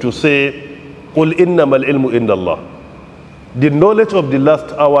directed him to say, قُلْ إِنَّمَا الْعِلْمُ إِنْدَ اللَّهِ. The knowledge of the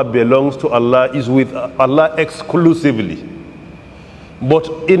last hour belongs to Allah, is with Allah exclusively. But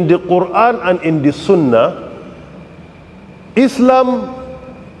in the Quran and in the Sunnah, Islam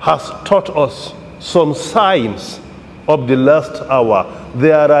has taught us some signs of the last hour.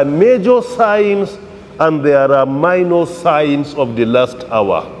 There are major signs and there are minor signs of the last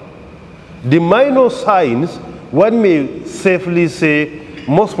hour. The minor signs, one may safely say,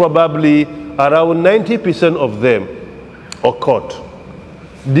 most probably around 90% of them occurred.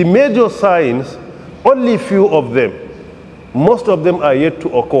 The major signs, only few of them. Most of them are yet to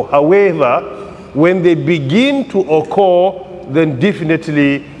occur. However, when they begin to occur, then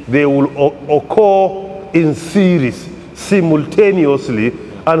definitely they will occur in series, simultaneously,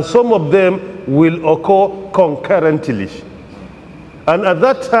 and some of them will occur concurrently. And at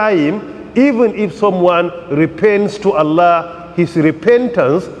that time, even if someone repents to Allah, his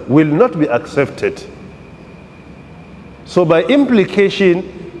repentance will not be accepted. So by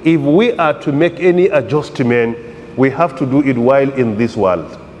implication, if we are to make any adjustment, we have to do it while in this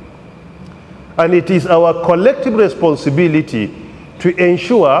world. And it is our collective responsibility to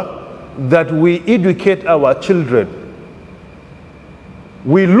ensure that we educate our children.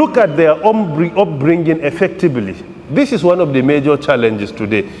 We look at their upbringing effectively. This is one of the major challenges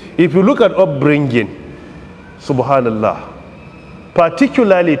today. If you look at upbringing, subhanallah,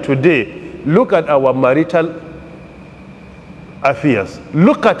 particularly today, look at our marital affairs.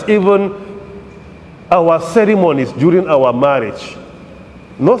 Look at even our ceremonies during our marriage.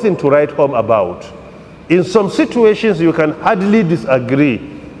 Nothing to write home about. In some situations, you can hardly disagree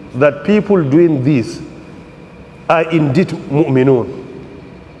that people doing this are indeed mu'minun.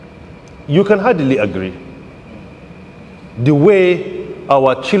 You can hardly agree. The way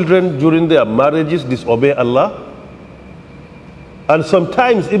our children during their marriages disobey Allah, and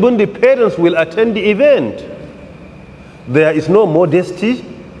sometimes even the parents will attend the event. There is no modesty.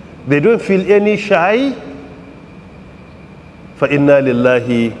 They don't feel any shy. فَإِنَّا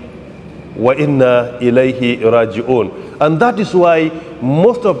لِلَّهِ وَإِنَّا إِلَيْهِ رَاجِعُونَ. And that is why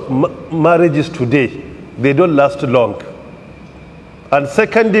most of marriages today, they don't last long. And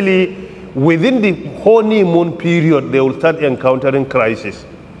secondly, within the honeymoon period, they will start encountering crisis.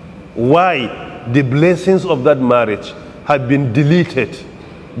 Why? The blessings of that marriage have been deleted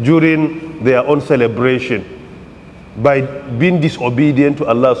during their own celebration by being disobedient to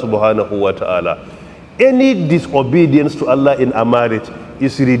Allah subhanahu wa ta'ala. Any disobedience to Allah in a marriage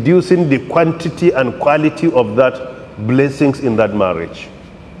is reducing the quantity and quality of that blessings in that marriage.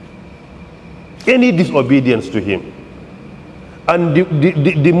 Any disobedience to Him. And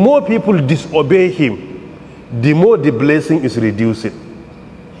the more people disobey Him, the more the blessing is reducing.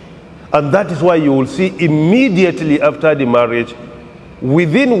 And that is why you will see immediately after the marriage,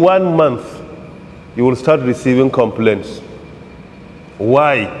 within 1 month, you will start receiving complaints.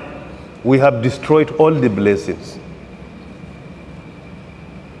 Why? We have destroyed all the blessings.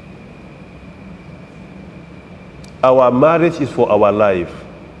 Our marriage is for our life.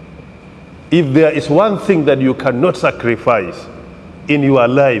 If there is one thing that you cannot sacrifice in your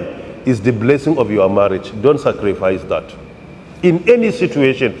life, is the blessing of your marriage. Don't sacrifice that in any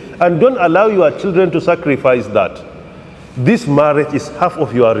situation, and don't allow your children to sacrifice that. This marriage is half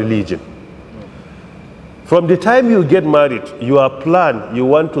of your religion. From the time you get married, your plan, you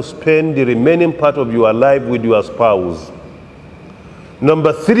want to spend the remaining part of your life with your spouse.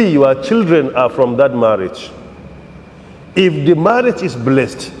 Number 3, your children are from that marriage. If the marriage is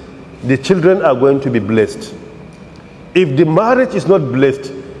blessed, the children are going to be blessed. If the marriage is not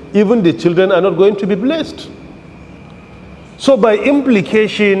blessed, even the children are not going to be blessed. So by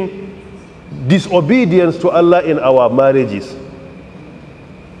implication, disobedience to Allah in our marriages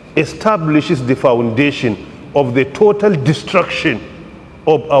establishes the foundation of the total destruction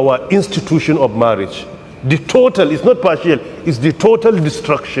of our institution of marriage. The total, it's not partial, it's the total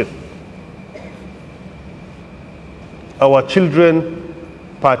destruction. Our children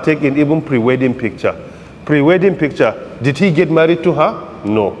partake in even pre-wedding picture. Pre-wedding picture, did he get married to her?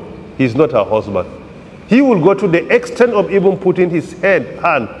 No, he's not her husband. He will go to the extent of even putting his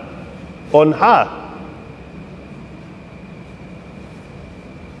hand on her.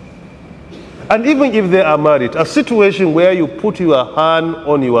 And even if they are married, a situation where you put your hand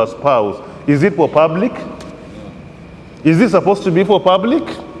on your spouse, is it for public? Is this supposed to be for public?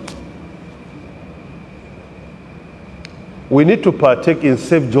 We need to partake in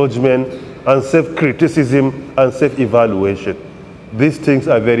self-judgment and self-criticism and self-evaluation. These things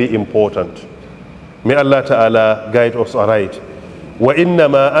are very important. May Allah Ta'ala guide us aright.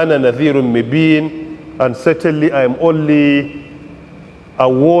 وَإِنَّمَا أَنَا نَذِيرٌ مُبِينٌ. And certainly I am only a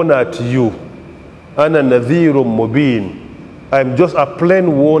warner to you. أَنَا نَذِيرٌ مُبِينٌ. I am just a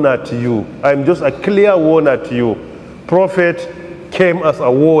plain warner to you. I am just a clear warner to you. Prophet came as a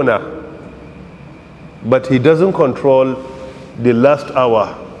warner, but he doesn't control the last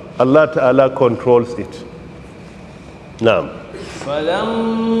hour. Allah Ta'ala controls it. Now.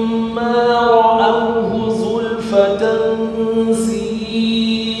 فَلَمَّا رَأَوْهُ زُلْفَةً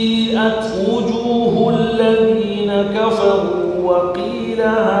سِيئَتْ وُجُوهُ الَّذِينَ كَفَرُوا وَقِيلَ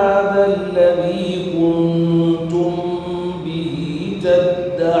هَذَا الَّذِي كُنتُم بِهِ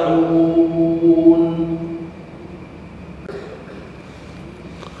تَدَّعُونَ.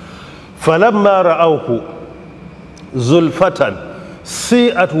 فَلَمَّا رَأَوْهُ زُلْفَةً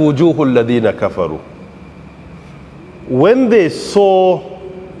سِيئَتْ وُجُوهُ الَّذِينَ كَفَرُوا. When they saw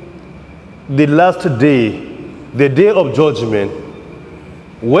the last day, the day of judgment,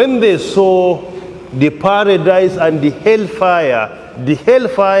 when they saw the paradise and the hellfire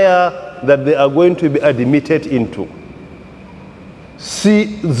that they are going to be admitted into,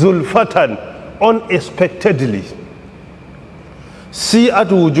 see zulfatan, unexpectedly, see at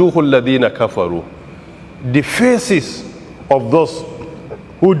wujuhul ladina kafaru, the faces of those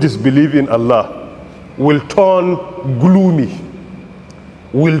who disbelieve in Allah will turn gloomy,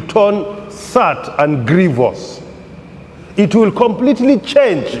 will turn sad and grievous. It will completely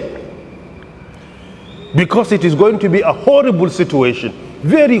change, because it is going to be a horrible situation,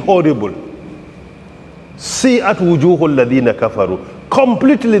 very horrible. See at wujuhul ladina kafaru,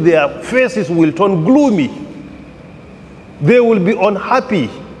 completely their faces will turn gloomy. They will be unhappy,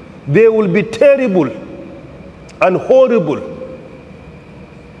 they will be terrible and horrible.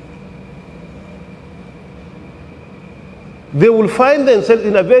 They will find themselves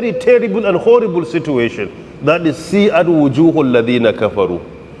in a very terrible and horrible situation. That is, see at wujuhul ladina kafaru.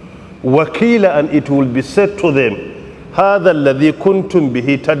 Wakila, and it will be said to them, هذا الذي كنتم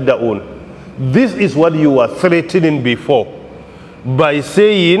به تدعون. This is what you were threatening before by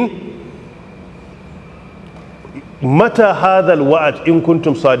saying Mata hadha al-wa'd in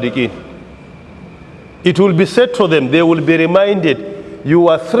kuntum sadiqin. It will be said to them, they will be reminded, you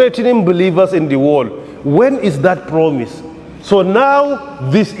are threatening believers in the world. When is that promise? So now,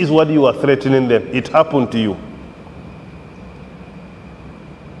 this is what you are threatening them. It happened to you.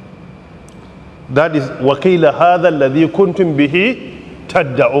 That is, وَقِيلَ هَذَا الَّذِي كُنْتُمْ بِهِ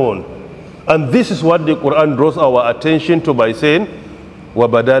تَدَّعُونَ. And this is what the Quran draws our attention to by saying,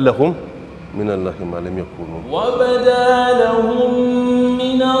 وَبَدَا لَهُمْ مِنَ اللَّهِ مَا لَمْ يَكُونُوا. وَبَدَا لَهُمْ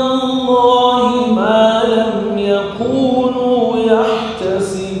مِنَ اللَّهِ مَا لَمْ يَكُونُوا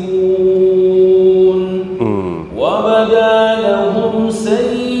يَحْتَسِبُونَ. وَبَدَا لَهُمْ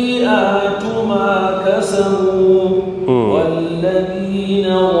سَيِّئَاتُ مَا كَسَبُوا وَالَّذِينَ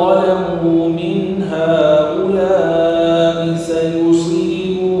ظَلَمُوا مِنْ هَؤُلَاءِ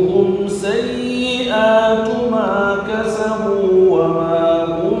سَيُصِيبُهُمْ سَيِّئَاتُ مَا كَسَبُوا وَمَا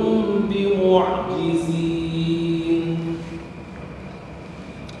هُمْ بِمُعْجِزِينَ.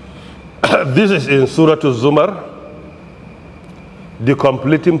 This is in Surah Al-Zumar, the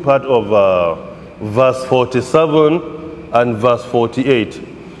completing part of verse 47 and verse 48.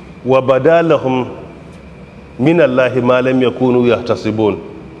 وَبَدَا لَهُمْ مِنَ اللَّهِ مَا لَمْ يَكُونُوا يَحْتَسِبُونَ.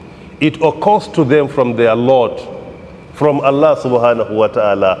 It occurs to them from their Lord, from Allah subhanahu wa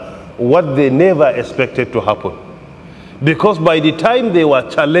ta'ala, what they never expected to happen. Because by the time they were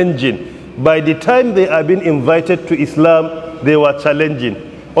challenging, by the time they have been invited to Islam, they were challenging.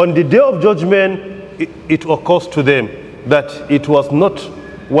 On the day of judgment, it occurs to them that it was not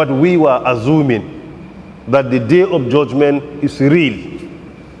what we were assuming, that the day of judgment is real.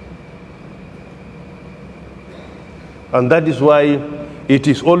 And that is why it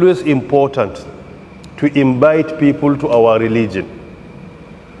is always important to invite people to our religion.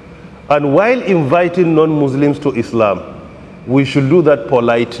 And while inviting non-Muslims to Islam, we should do that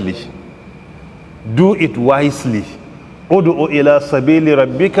politely. Do it wisely. Udu'u ila sabili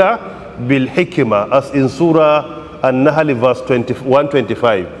rabbika bil hikmah, as in Surah An-Nahl verse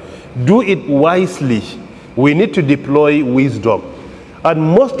 125. Do it wisely. We need to deploy wisdom. And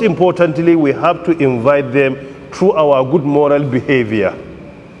most importantly, we have to invite them through our good moral behavior.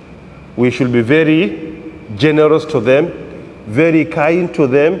 We should be very generous to them, very kind to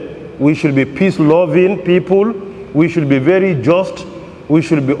them. We should be peace-loving people. We should be very just. We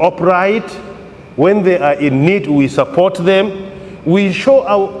should be upright. When they are in need, we support them. We show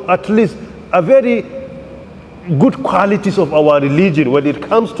at least a very good qualities of our religion when it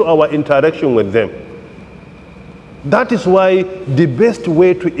comes to our interaction with them. That is why the best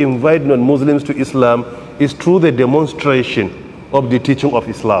way to invite non-Muslims to Islam is through the demonstration of the teaching of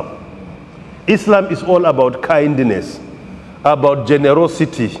Islam. Islam is all about kindness, about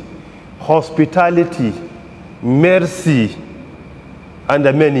generosity, hospitality, mercy, and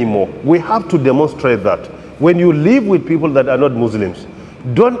many more. We have to demonstrate that. When you live with people that are not Muslims,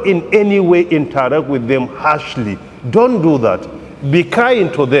 don't in any way interact with them harshly. Don't do that. Be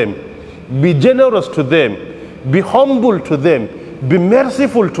kind to them. Be generous to them. Be humble to them. Be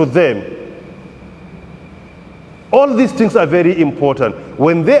merciful to them. All these things are very important.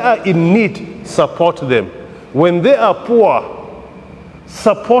 When they are in need, support them. When they are poor,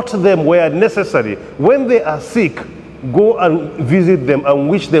 support them where necessary. When they are sick, go and visit them and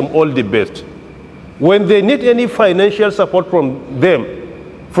wish them all the best. When they need any financial support from them,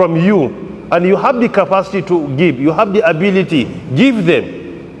 from you, and you have the capacity to give, you have the ability, give them.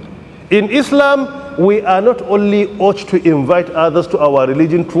 In Islam, we are not only urged to invite others to our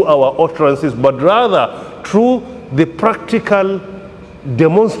religion through our utterances, but rather through the practical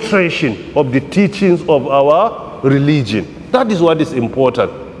demonstration of the teachings of our religion. That is what is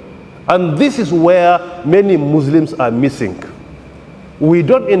important. And this is where many Muslims are missing. We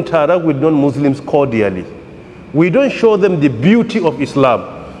don't interact with non-Muslims cordially. We don't show them the beauty of Islam.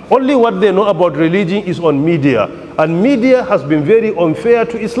 Only what they know about religion is on media. And media has been very unfair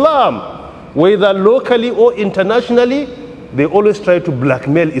to Islam. Whether locally or internationally, they always try to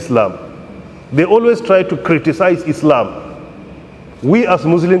blackmail Islam. They always try to criticize Islam. We as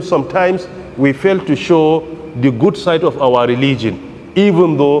Muslims sometimes, we fail to show the good side of our religion,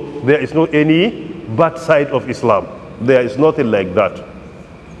 even though there is no any bad side of Islam. There is nothing like that.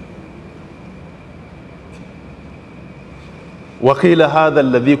 وَقِيلَ هَذَا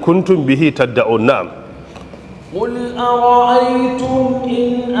الَّذِي كُنْتُمْ بِهِ تَدَّعُونَ. نعم. قُلْ أَرَأَيْتُمْ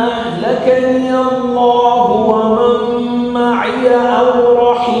إِنْ أَهْلَكَنِيَ اللَّهُ وَمَنْ مَعِيَ أَوْ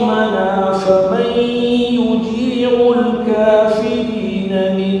رَحِمَنَا فَمَنْ يُجِيرُ الْكَافِرِينَ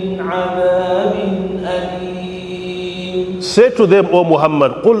مِنْ عَذَابٍ أَلِيمٍ. Say to them, O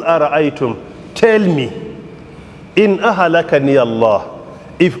Muhammad, قُلْ أَرَأَيْتُمْ, tell me, إِنْ أَهْلَكَنِيَ اللَّهُ,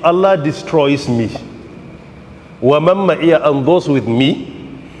 if Allah destroys me, وَمَن مَّعِيَ, and those with me,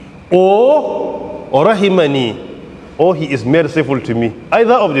 or rahimani, or he is merciful to me.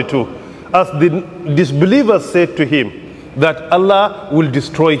 Either of the two. As the disbelievers said to him that Allah will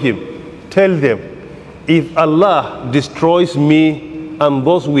destroy him, tell them, if Allah destroys me and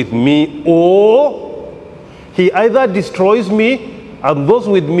those with me, or he either destroys me and those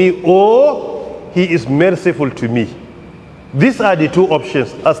with me, or he is merciful to me. These are the two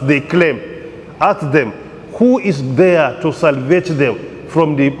options as they claim. Ask them, who is there to salvage them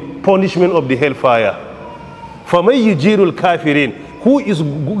from the punishment of the hellfire? فَمَن يُجِيرُ الْكَافِرِينَ, who is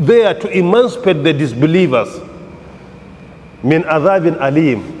there to emancipate the disbelievers? مِنْ عَذَابٍ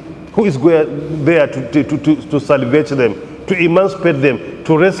أَلِيمٍ, who is there to salvage them, to emancipate them,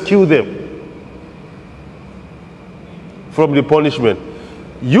 to rescue them from the punishment?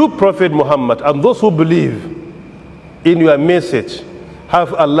 You, Prophet Muhammad, and those who believe in your message,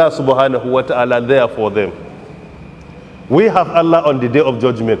 have Allah subhanahu wa ta'ala there for them. We have Allah on the day of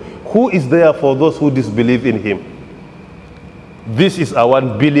judgment. Who is there for those who disbelieve in him? This is a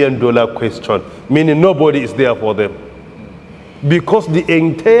 $1 billion question, meaning nobody is there for them. Because the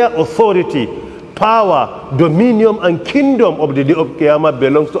entire authority, power, dominion, and kingdom of the day of Qiyamah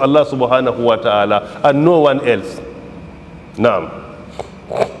belongs to Allah subhanahu wa ta'ala and no one else. Now,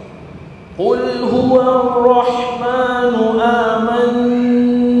 قل هو الرحمن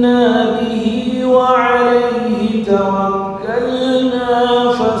آمنا به وعليه توكلنا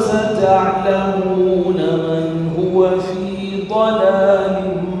فستعلمون من هو في ضلال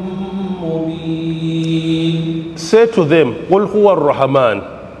مبين. Say to them, قل هو الرحمن,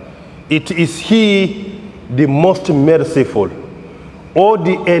 it is he the most merciful, or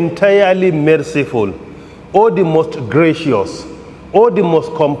the entirely merciful, or the most gracious, or the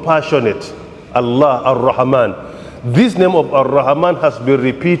most compassionate, Allah Ar-Rahman. This name of Ar-Rahman has been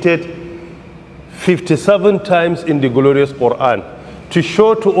repeated 57 times in the glorious Quran to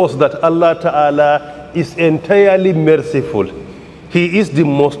show to us that Allah Ta'ala is entirely merciful. He is the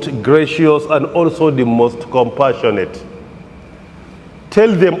most gracious and also the most compassionate.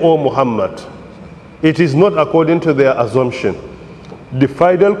 Tell them, O Muhammad, it is not according to their assumption. The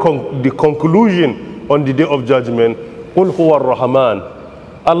final conclusion on the day of judgment, قُلْ هُوَ الرَّحْمَنُ,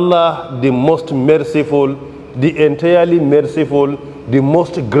 Allah the most merciful, the entirely merciful, the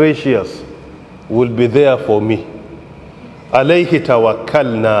most gracious will be there for me. عَلَيْهِ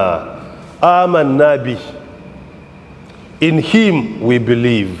تَوَكَّلْنَا آمَنَّا بِهِ, in him we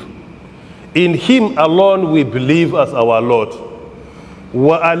believe. In him alone we believe as our Lord.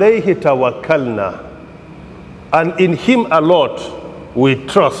 وَعَلَيْهِ تَوَكَّلْنَا, and in him alone we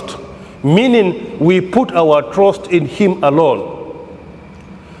trust. Meaning we put our trust in him alone.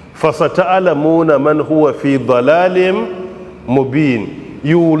 فَسَتَعْلَمُونَ مَنْ هُوَ فِي ضَلَالٍ مُبِينٍ,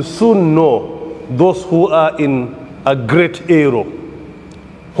 you will soon know those who are in a great error.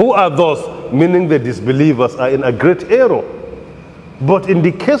 Who are those? Meaning the disbelievers are in a great error. But in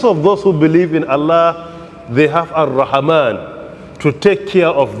the case of those who believe in Allah, they have Ar-Rahman to take care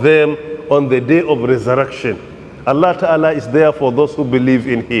of them on the day of resurrection. Allah Ta'ala is there for those who believe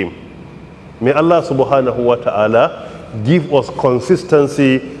in him. May Allah subhanahu wa ta'ala give us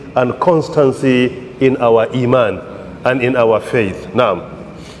consistency and constancy in our iman and in our faith. Now,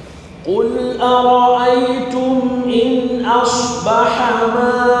 قل أرأيتم إن أصبح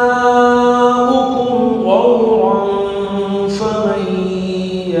ماؤكم غورا فمن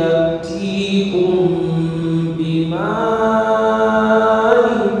يأتيكم بماء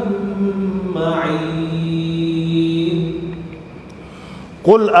معين.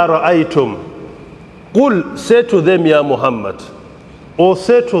 قل أرأيتم, قل, say to them, Ya Muhammad, or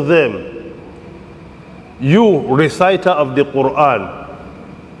say to them, you reciter of the Quran,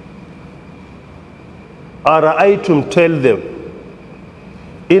 Ara'aytum, tell them,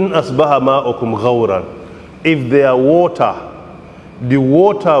 in asbaha ma'ukum ghawran, if their water, the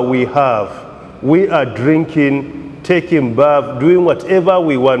water we have, we are drinking, taking bath, doing whatever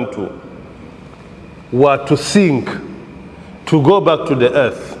we want to, were to sink, to go back to the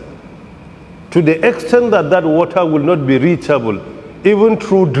earth, to the extent that that water will not be reachable, even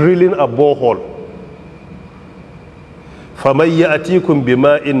through drilling a borehole. فَمَن يَأْتِيكُم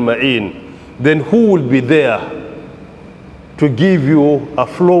بِمَاءٍ مَعِينٍ, then who will be there to give you a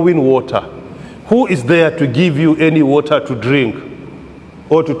flowing water? Who is there to give you any water to drink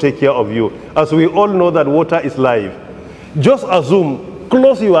or to take care of you? As we all know that water is life. Just assume,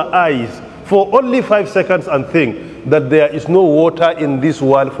 close your eyes for only 5 seconds and think that there is no water in this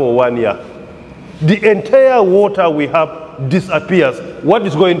world for 1 year. The entire water we have disappears. What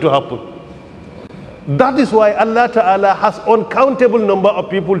is going to happen? That is why Allah Ta'ala has uncountable number of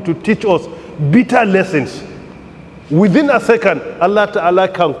people to teach us bitter lessons. Within a second, Allah Ta'ala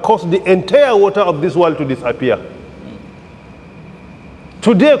can cause the entire water of this world to disappear.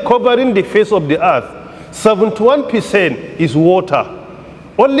 Today, covering the face of the earth, 71% is water.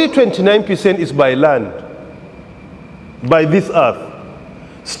 Only 29% is by land, by this earth.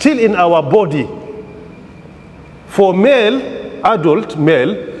 Still in our body, for male, adult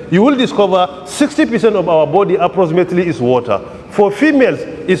male, you will discover 60% of our body approximately is water. For females,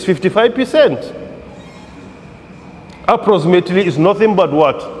 it's 55%. Approximately is nothing but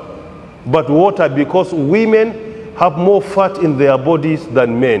what? But water, because women have more fat in their bodies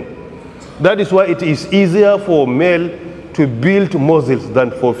than men. That is why it is easier for male to build muscles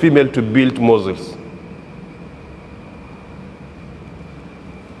than for female to build muscles.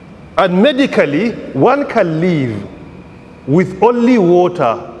 And medically, one can live with only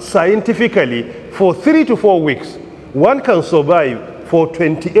water scientifically for 3 to 4 weeks. One can survive for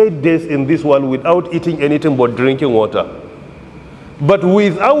 28 days in this world without eating anything but drinking water. But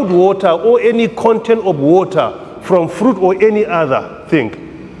without water or any content of water from fruit or any other thing,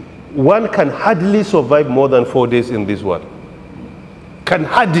 one can hardly survive more than 4 days in this world. Can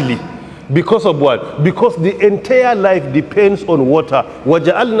hardly. Because of what? Because the entire life depends on water.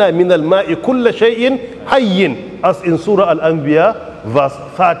 وَجَعَلْنَا مِنَ الْمَاءِ كُلَّ شَيْءٍ حَيٍّ, as in Surah Al-Anbiya, verse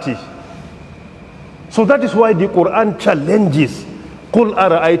 30. So that is why the Quran challenges. قُلْ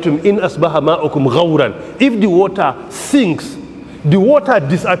أَرَأَيْتُمْ إِنْ أَصْبَحَ مَاؤُكُمْ غَوْرًا. If the water sinks, the water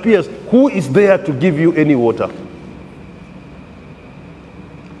disappears, who is there to give you any water?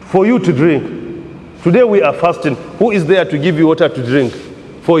 For you to drink. Today we are fasting. Who is there to give you water to drink?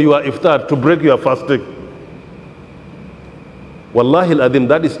 For your iftar, to break your fasting. Wallahi al-Adim,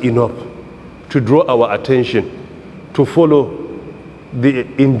 that is enough to draw our attention to follow the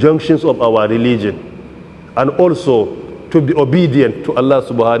injunctions of our religion, and also to be obedient to Allah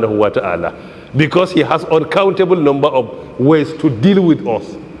subhanahu wa ta'ala, because he has uncountable number of ways to deal with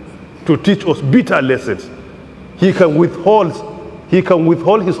us, to teach us bitter lessons. He can withhold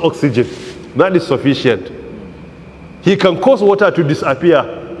his oxygen. That is sufficient. He can cause water to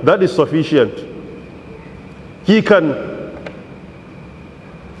disappear. That is sufficient. He can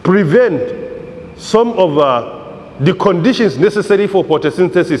prevent some of the conditions necessary for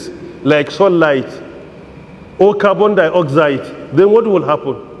photosynthesis, like sunlight or carbon dioxide. Then what will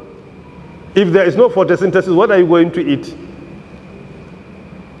happen? If there is no photosynthesis, what are you going to eat?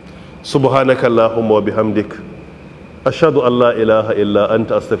 Subhanaka Allahumma wa bihamdik. Ashhadu an la ilaha illa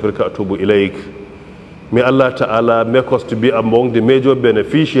anta astaghfiruka wa atubu ilayk. May Allah Ta'ala make us to be among the major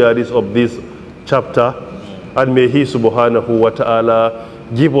beneficiaries of this chapter, and may He Subhanahu wa Ta'ala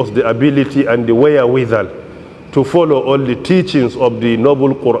give us the ability and the wherewithal to follow all the teachings of the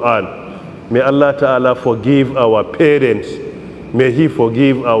noble Quran. May Allah Ta'ala forgive our parents. May He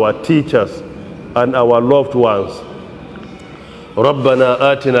forgive our teachers and our loved ones. ربنا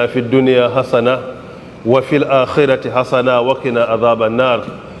آتنا في الدنيا حسنة وفي الآخرة حسنة وقنا عذاب النار.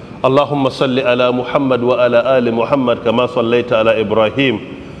 اللهم صل على محمد وعلى آل محمد كما صليت على إبراهيم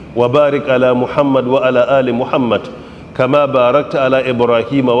وبارك على محمد وعلى آل محمد كما باركت على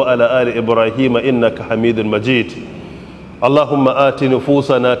إبراهيم وعلى آل إبراهيم إنك حميد مجيد. اللهم آت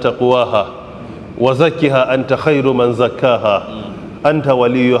نفوسنا تقواها وزكها أنت خير من زكاها أنت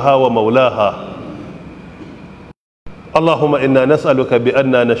وليها ومولاها. اللهم إنا نسألك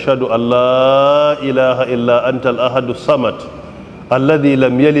بأننا نشهد أن لا إله إلا أنت الأحد الصمد الذي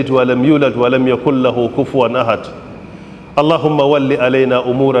لم يلد ولم يولد ولم يكن له كفوا أحد. اللهم ول علينا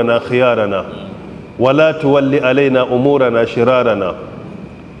أمورنا خيارنا ولا تول علينا أمورنا شرارنا.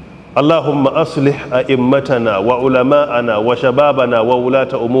 اللهم أصلح أئمتنا وعلماءنا وشبابنا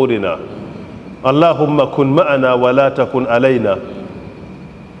وولاة أمورنا. اللهم كن معنا ولا تكن علينا.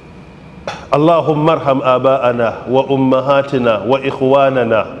 اللهم ارحم آباءنا وأمهاتنا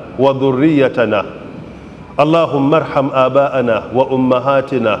وإخواننا وذريتنا. اللهم ارحم آباءنا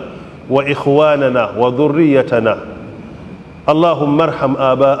وأمهاتنا وإخواننا وذريتنا. اللهم ارحم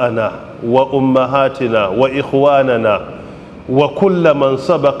آباءنا وأمهاتنا وإخواننا وكل من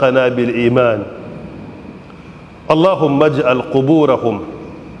سبقنا بالإيمان. اللهم اجعل قبورهم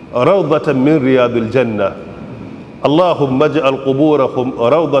روضة من رياض الجنة. اللهم اجعل قبورهم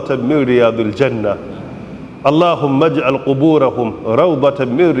روضة من رياض الجنة. اللهم اجعل قبورهم روضة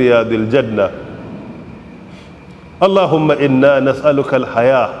من رياض الجنة. اللهم إنا نسألك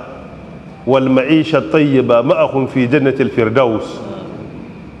الحياة والمعيشة الطيبة معهم في جنة الفردوس.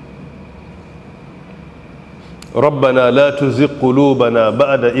 ربنا لا تزغ قلوبنا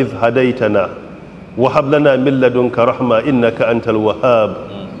بعد إذ هديتنا وهب لنا من لدنك رحمة إنك أنت الوهاب.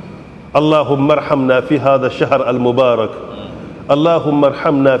 اللهم ارحمنا في هذا الشهر المبارك. اللهم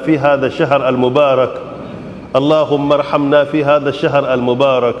ارحمنا في هذا الشهر المبارك. اللهم ارحمنا في هذا الشهر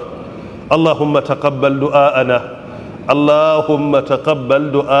المبارك. اللهم تقبل دعاءنا، اللهم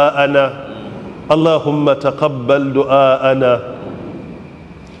تقبل دعاءنا، اللهم تقبل دعاءنا.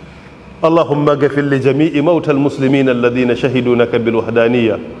 اللهم اغفر لجميع موتى المسلمين الذين شهدوا لك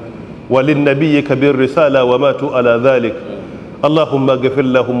بالوحدانية وللنبيك بالرسالة وماتوا على ذلك. اللهم اغفر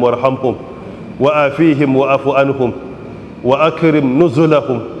لهم وارحمهم وآفيهم وأعف عنهم وأكرم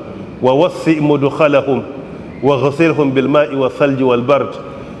نزلهم ووسع مدخلهم وغسلهم بالماء والثلج والبرد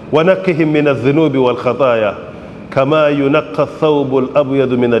ونقهم من الذنوب والخطايا كما ينقى الثوب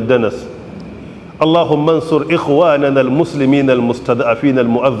الأبيض من الدنس. اللهم انصر إخواننا المسلمين المستضعفين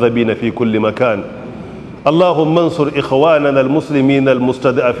المعذبين في كل مكان. اللهم انصر إخواننا المسلمين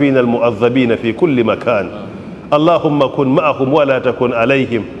المستضعفين المعذبين في كل مكان. اللهم كن معهم ولا تكن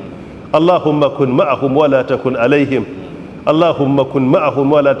عليهم. اللهم كن معهم ولا تكن عليهم. اللهم كن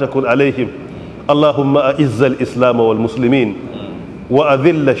معهم ولا تكن عليهم. اللهم أعز الإسلام والمسلمين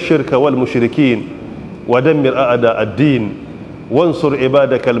وأذل الشرك والمشركين ودمر أعداء الدين وانصر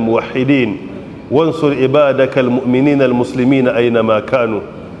عبادك الموحدين وانصر عبادك المؤمنين المسلمين أينما كانوا.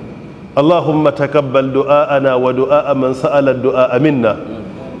 اللهم تقبل دعاءنا ودعاء من سأل الدعاء منا.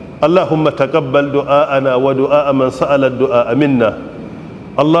 اللهم تقبل دعاءنا ودعاء من سأل الدعاء منا.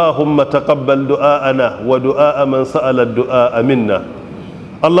 اللهم تقبل دعاءنا ودعاء من سأل الدعاء منا.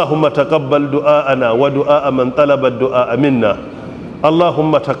 اللهم تقبل دعاءنا ودعاء من طلب الدعاء منا.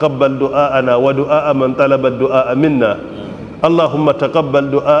 اللهم تقبل دعاءنا ودعاء من طلب الدعاء منا. اللهم تقبل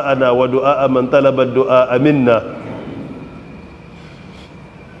دعاءنا ودعاء من طلب الدعاء منا.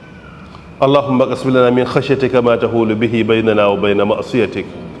 اللهم اقسم لنا من خشيتك ما تحول به بيننا وبين معصيتك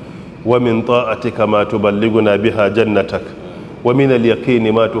ومن طاعتك ما تبلغنا بها جنتك ومن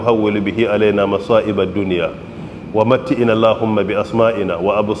اليقين ما تهول به علينا مصائب الدنيا ومتئنا اللهم بأسمائنا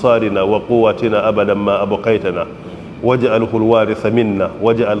وأبصارنا وقوتنا أبدا ما أبقيتنا واجعله الوارث منا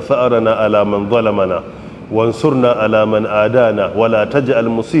واجعل ثأرنا على من ظلمنا وانصرنا على من آدانا ولا تجعل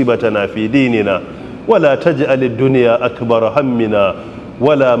مصيبتنا في ديننا ولا تجعل الدنيا أكبر همنا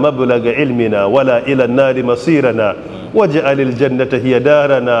ولا مبلغ علمنا ولا إلى النار مصيرنا واجعل الجنة هي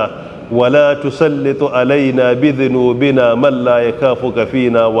دارنا ولا تسلط علينا بذنوبنا من لا يخافك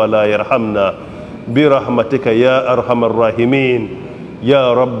فينا ولا يرحمنا برحمتك يا أرحم الراحمين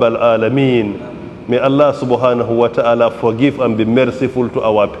يا رب العالمين. May Allah subhanahu wa ta'ala forgive and be merciful to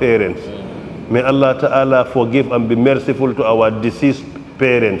our parents. May Allah ta'ala forgive and be merciful to our deceased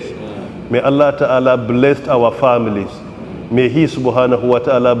parents. May Allah ta'ala bless our families. May He subhanahu wa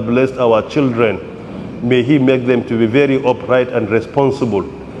ta'ala bless our children. May He make them to be very upright and responsible.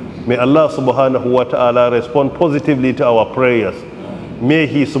 May Allah subhanahu wa ta'ala respond positively to our prayers. May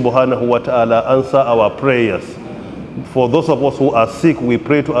He subhanahu wa ta'ala answer our prayers. For those of us who are sick, we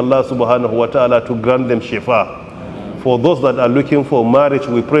pray to Allah subhanahu wa ta'ala to grant them shifa. For those that are looking for marriage,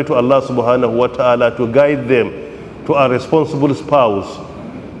 we pray to Allah subhanahu wa ta'ala to guide them to a responsible spouse.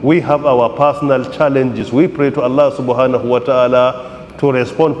 We have our personal challenges. We pray to Allah subhanahu wa ta'ala to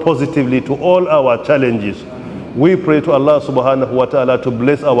respond positively to all our challenges. We pray to Allah subhanahu wa ta'ala to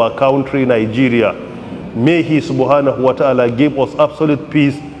bless our country, Nigeria. May He subhanahu wa ta'ala give us absolute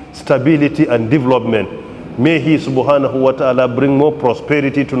peace, stability and development. May He subhanahu wa ta'ala bring more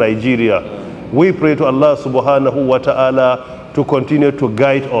prosperity to Nigeria. We pray to Allah subhanahu wa ta'ala to continue to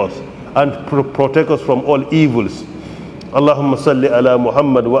guide us and protect us from all evils. Allahumma salli ala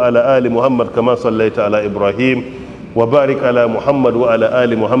Muhammad wa ala ali Muhammad kama sallaita ala Ibrahim wa barik ala Muhammad wa ala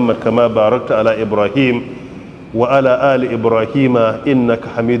ali Muhammad kama barakta ala Ibrahim wa ala ali Ibrahim innaka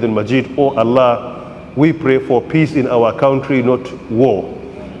Hamidun Majid. Oh Allah, we pray for peace in our country, not war.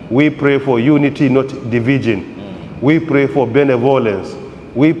 We pray for unity, not division. We pray for benevolence.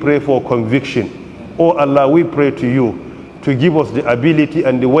 We pray for conviction. Oh Allah, we pray to you to give us the ability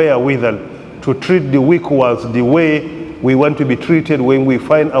and the wherewithal to treat the weak ones the way we want to be treated when we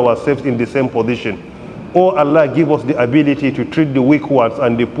find ourselves in the same position. Oh Allah, give us the ability to treat the weak ones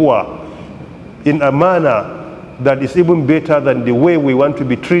and the poor in a manner that is even better than the way we want to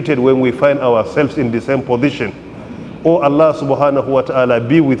be treated when we find ourselves in the same position. Oh Allah subhanahu wa ta'ala,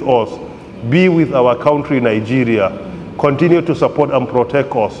 be with us. Be with our country, Nigeria. Continue to support and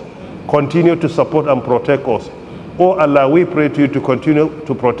protect us. Continue to support and protect us. Oh Allah, we pray to you to continue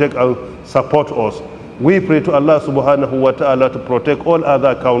to protect and support us. We pray to Allah subhanahu wa ta'ala to protect all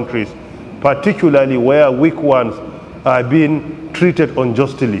other countries, particularly where weak ones are being treated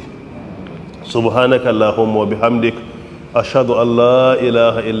unjustly. Subhanaka Allahumma wa bihamdik ashhadu an la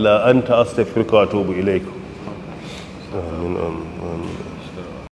ilaha illa anta astaghfiruka wa atubu ilayk. Amin.